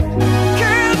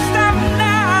 Can't stop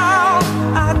now.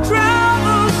 I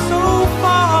travel so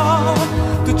far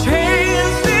to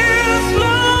chase this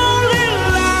lonely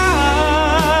life.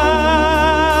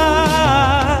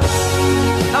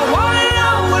 I wanna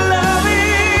know what love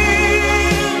is.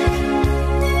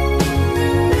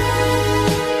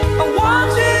 I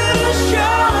want you to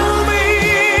show me.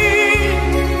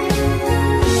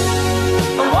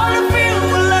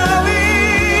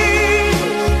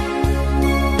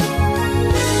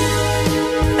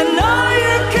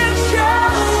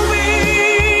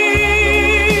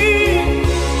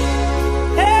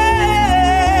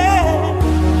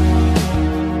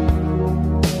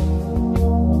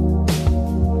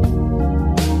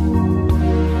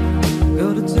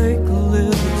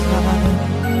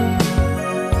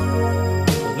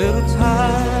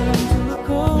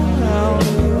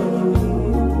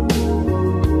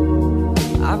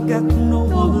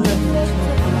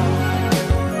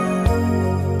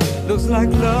 feels like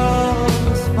love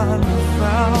has finally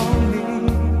found me.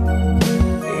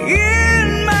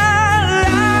 In my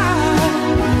life,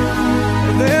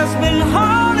 there's been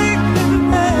heartache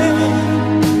and pain.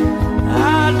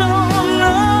 I don't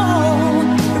know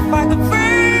if I could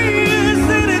face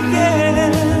it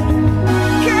again.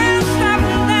 Can't stop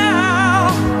now.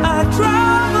 I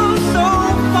travel so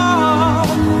far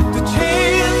to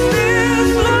chase this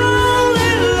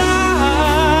lonely life.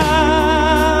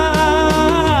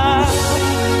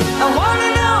 I wanna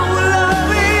know what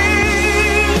love is.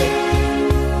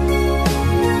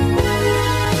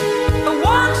 I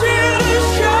want you to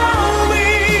show me.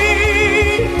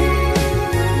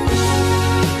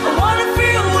 I wanna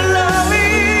feel what love is.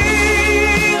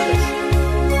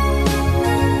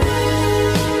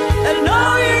 I know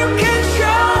you can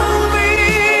show me.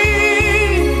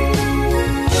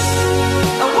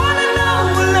 I wanna know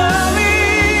what love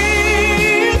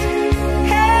is.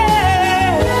 Hey,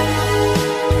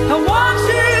 I want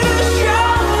you to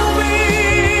show me.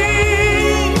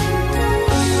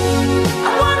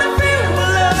 I wanna feel what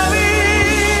love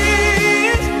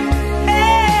is.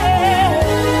 Hey,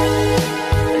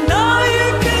 I know you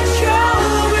can show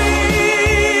me.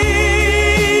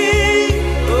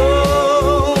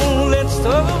 Oh, let's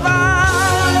talk about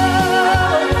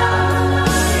love.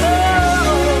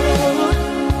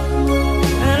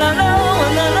 And I know,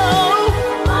 and I know.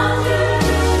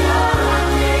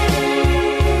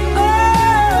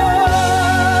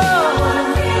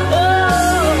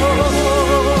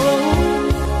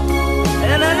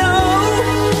 And I know.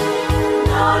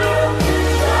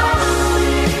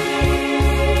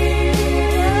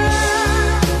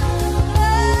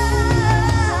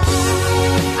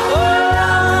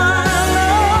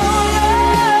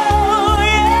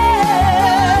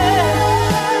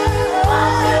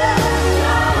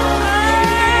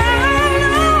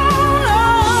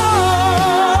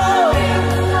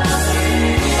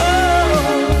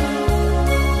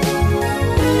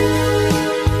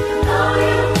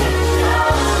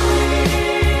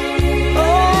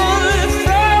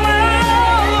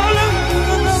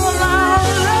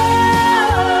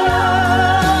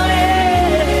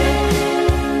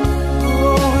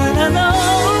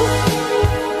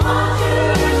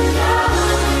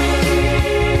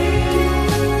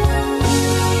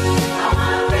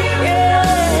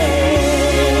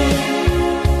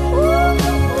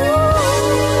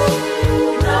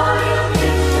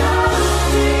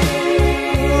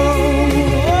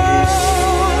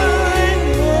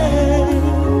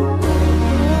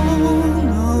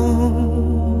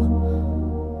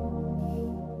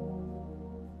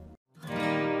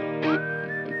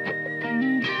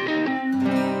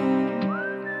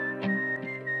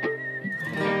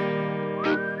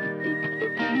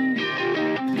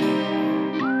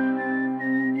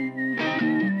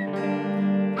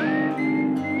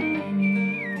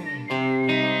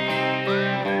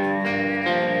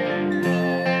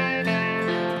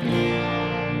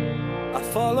 I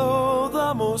follow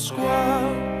the Moskwa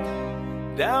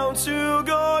down to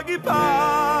Gorky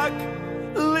Park,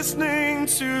 listening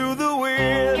to the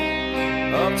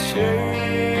wind of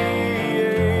change.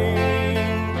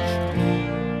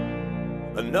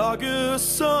 An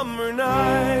August summer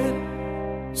night,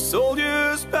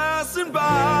 soldiers passing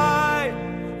by,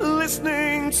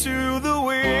 listening to the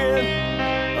wind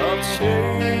of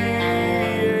change.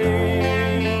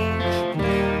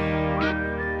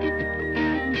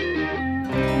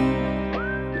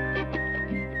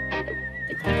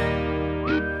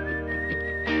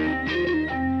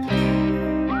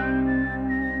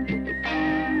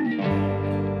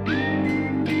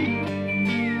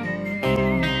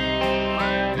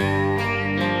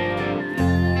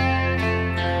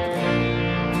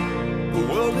 The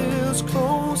world is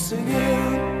closing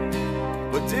in,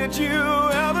 but did you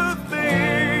ever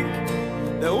think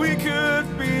that we could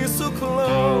be so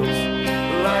close,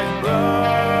 like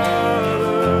brothers?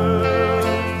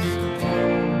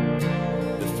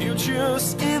 The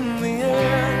future's in the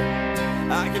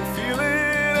air, I can feel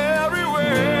it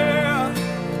everywhere,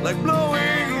 like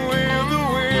blowing with the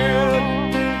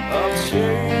wind of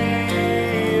change.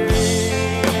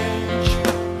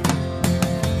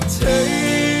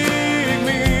 Take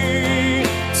me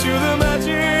to the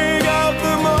magic of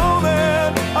the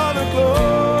moment on a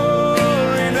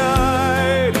glory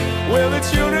night, where the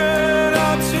children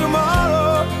of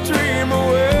tomorrow dream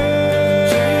away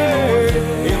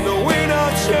in the wind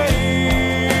of change.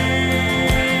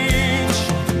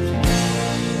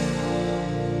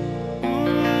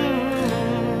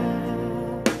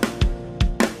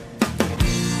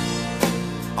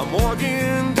 I'm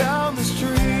walking down the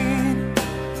street,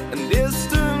 and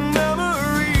distant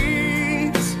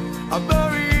memories are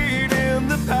buried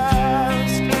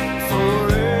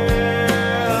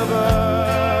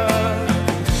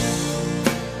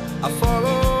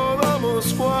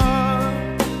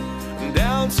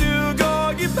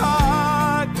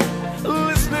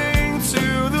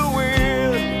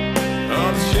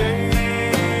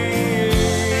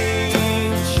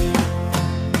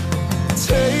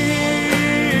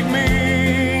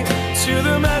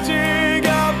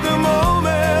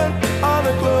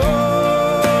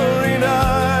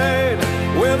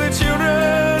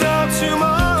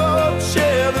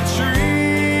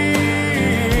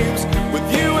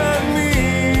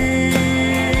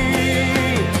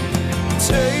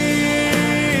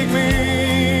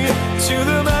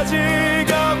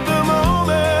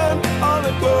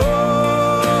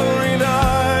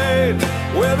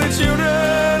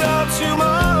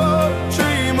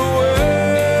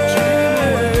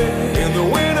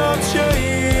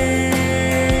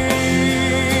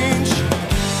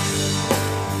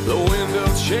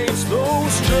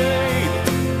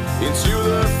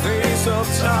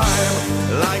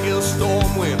time, like a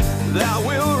storm wind that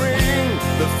will ring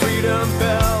the freedom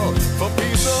bell for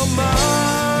peace of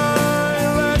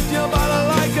mind. Let your body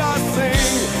like I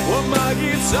sing what my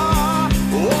guitar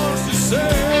wants to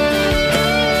say.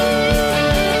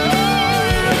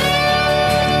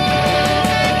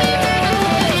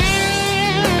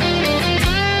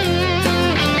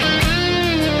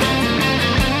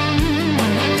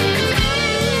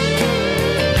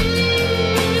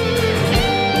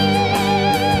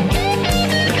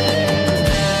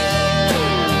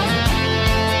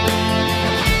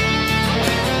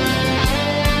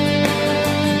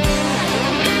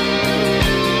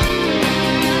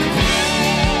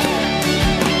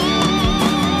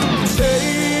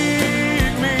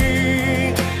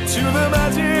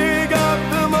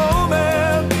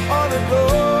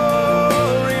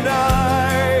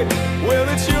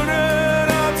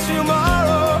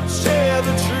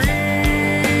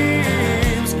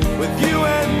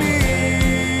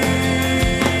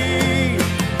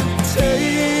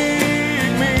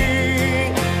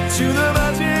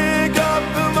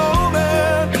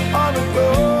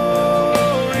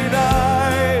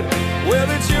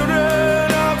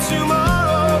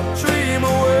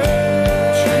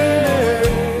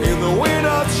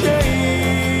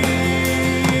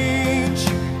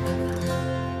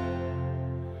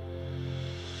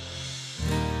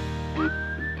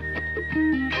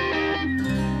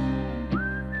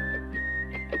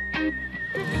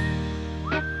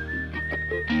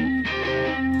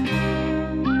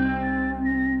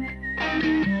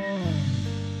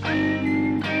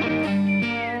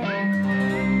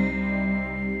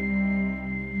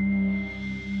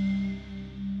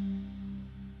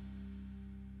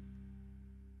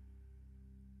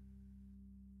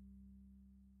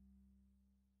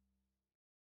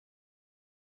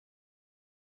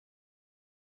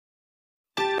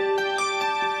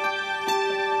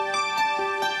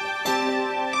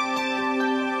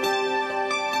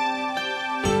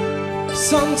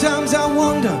 Sometimes I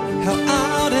wonder how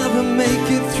I'd ever make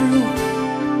it through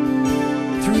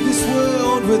this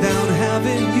world without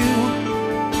having you.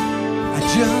 I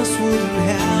just wouldn't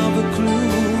have a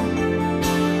clue.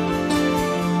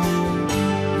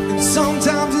 And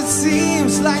sometimes it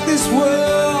seems like this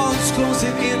world's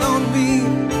closing in on me,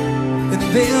 and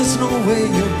there's no way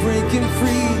you're breaking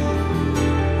free.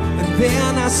 And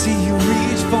then I see you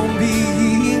reach for me.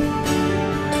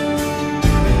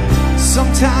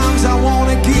 Sometimes I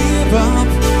wanna give up,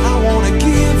 I wanna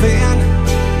give in,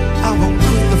 I won't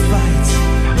quit the fight.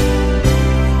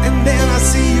 And then I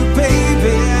see you,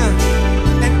 baby,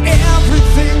 and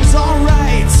everything's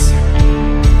alright.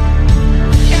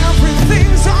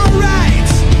 Everything's alright.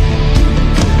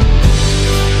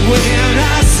 When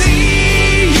I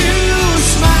see you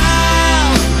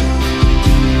smile,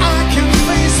 I can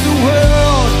face the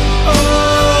world.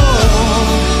 Oh,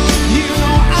 you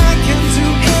know I can do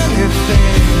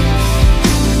anything.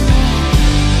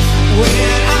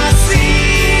 When I see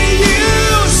you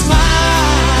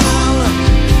smile,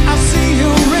 I see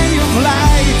a ray of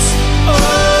light.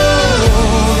 Oh,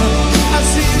 I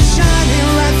see it shining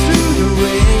right through the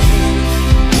rain.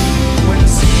 When I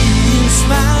see you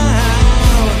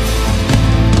smile,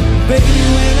 baby,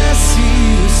 when I see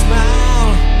you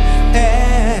smile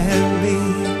at me.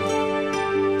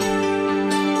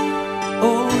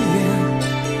 Oh yeah.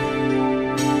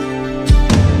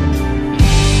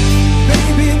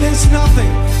 Baby, there's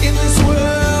nothing in this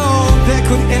world that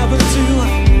could ever do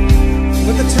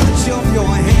what the touch of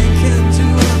your hand can do.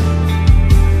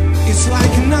 It's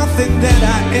like nothing that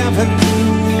I ever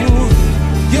knew.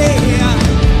 Yeah.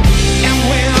 And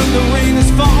when the rain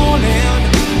is falling,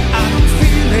 I don't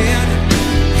feel it,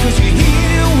 'cause you're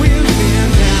here with me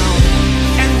now.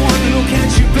 And one look at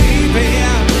you, baby,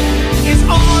 is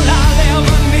all I'll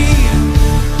ever need.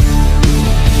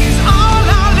 Is all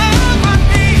I'll ever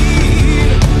need.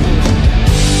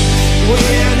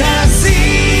 When I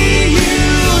see you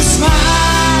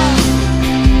smile,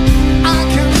 I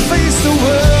can face the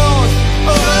world.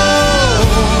 Oh,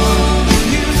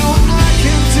 you know I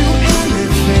can do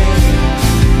anything.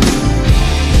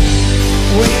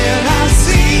 When I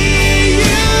see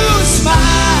you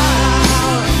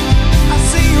smile, I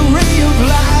see a ray of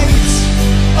light.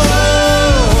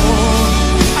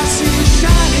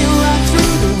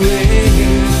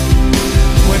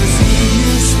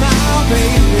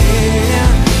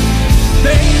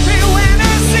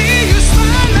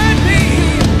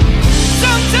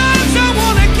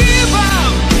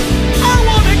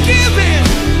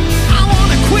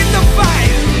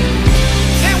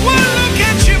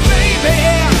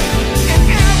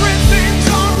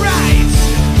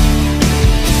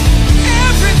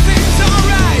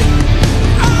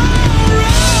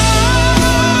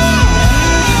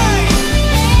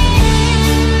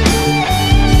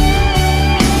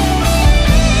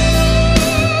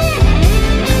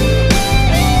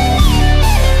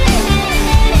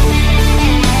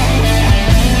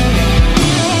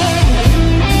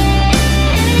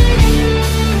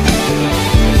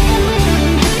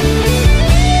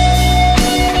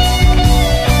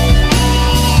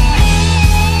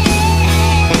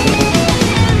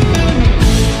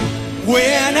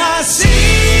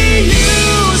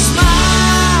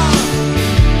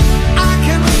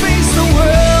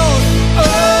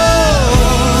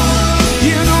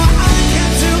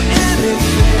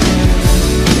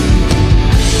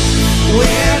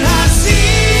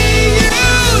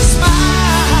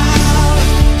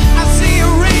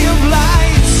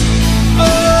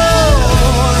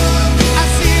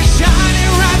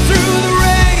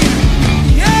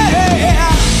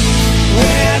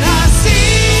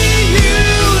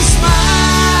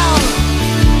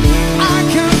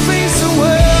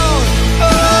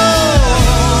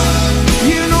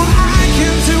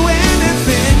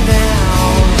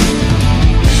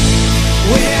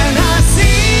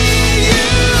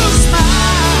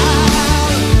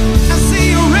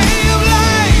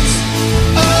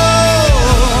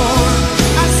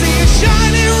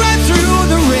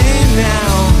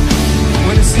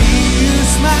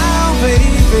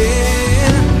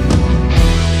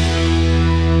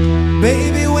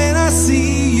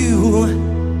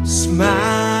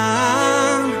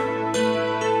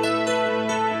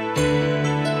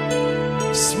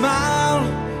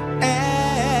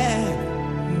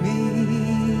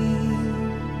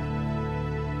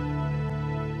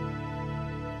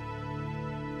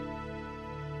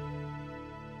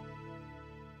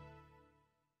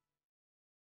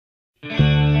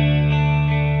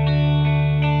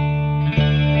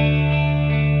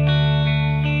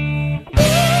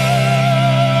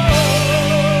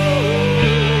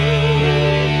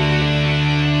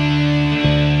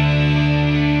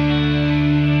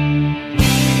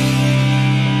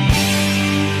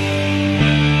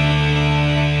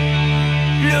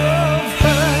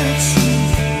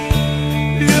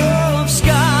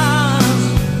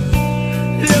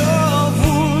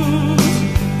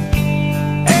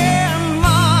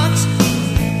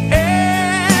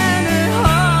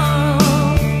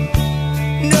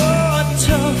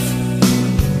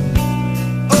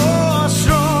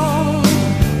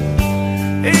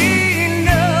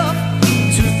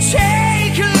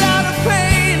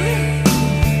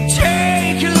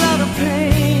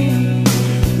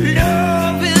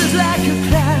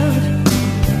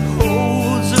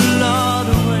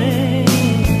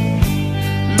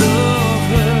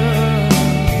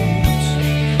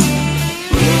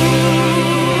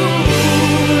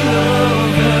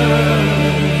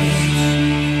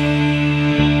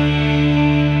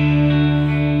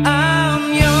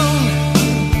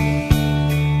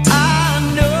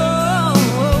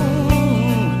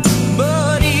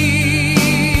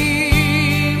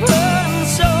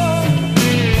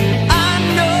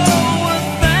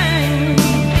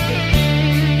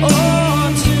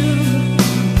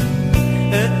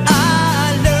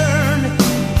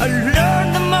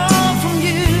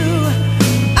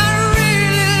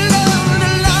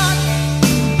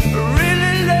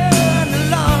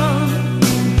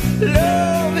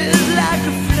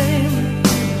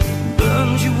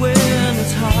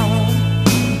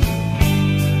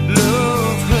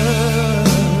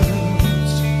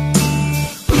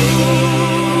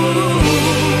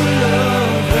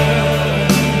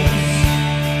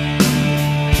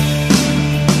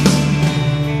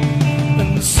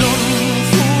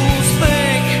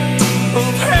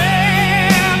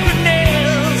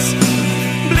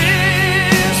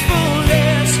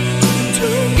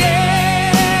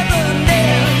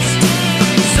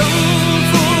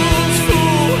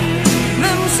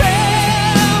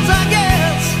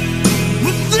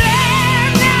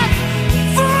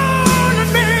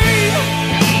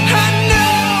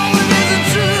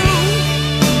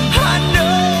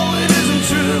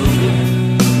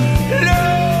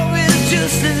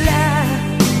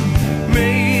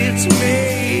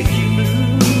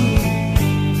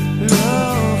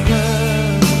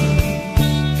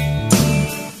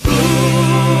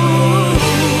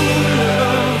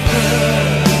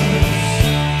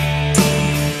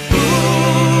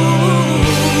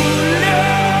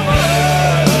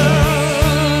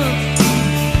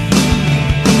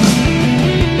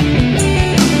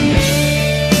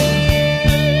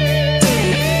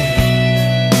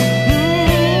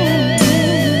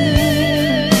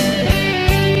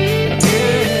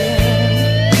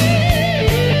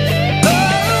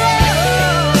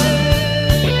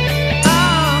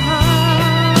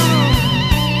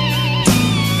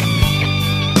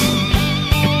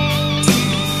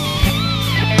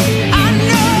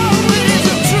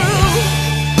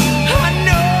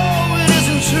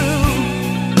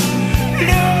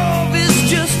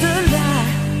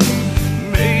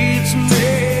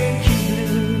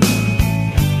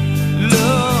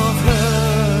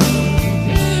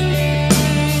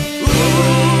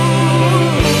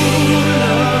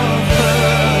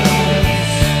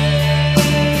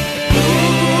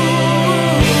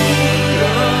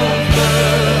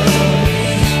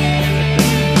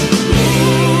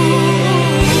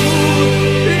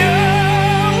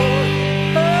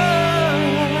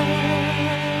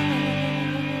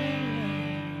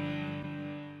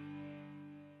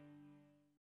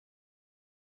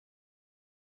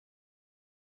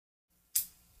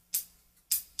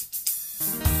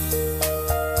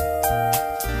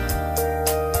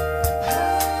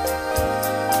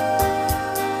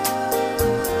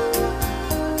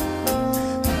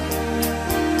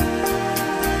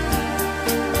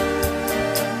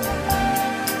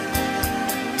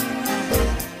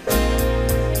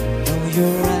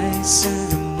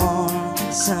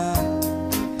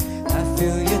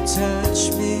 feel you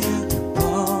touch me in the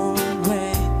pouring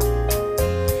rain.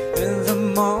 In the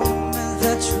moment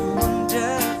that you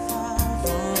wander far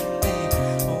from me,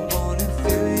 I wanna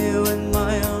feel you in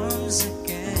my arms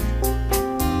again.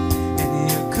 And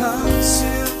you come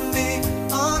to me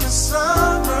on a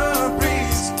summer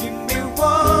breeze, keep me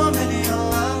warm in your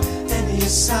love, and you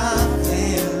softly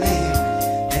leave.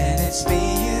 And it's me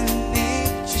you need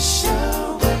to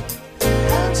show.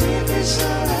 How deep is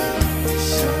your love?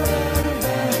 Show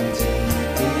how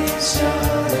deep is your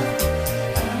love.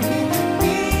 I really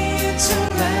need to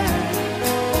learn,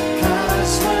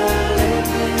 'cause we're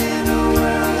living in a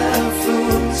world of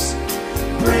fools,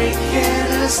 breaking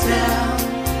us down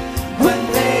when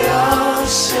they all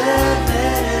should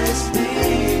let us be.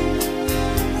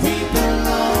 We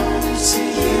belong to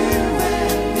you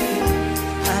and me.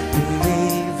 I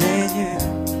believe in you.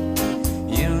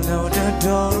 You know the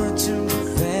door to my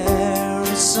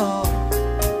very soul.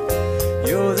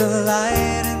 You're the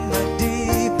light in my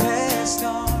deepest,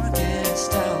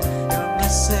 darkest hour. You're my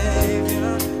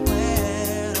savior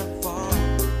when I fall.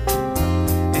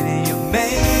 And you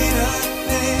made a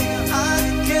thing I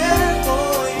care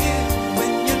for you,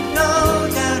 when you know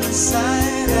down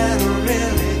inside that I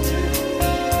really do.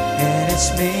 And it's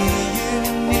me you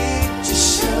need to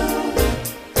show.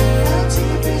 How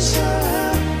deep is your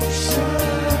love? Show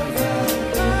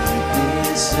how deep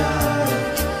is your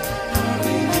love. I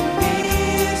really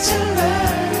need to learn.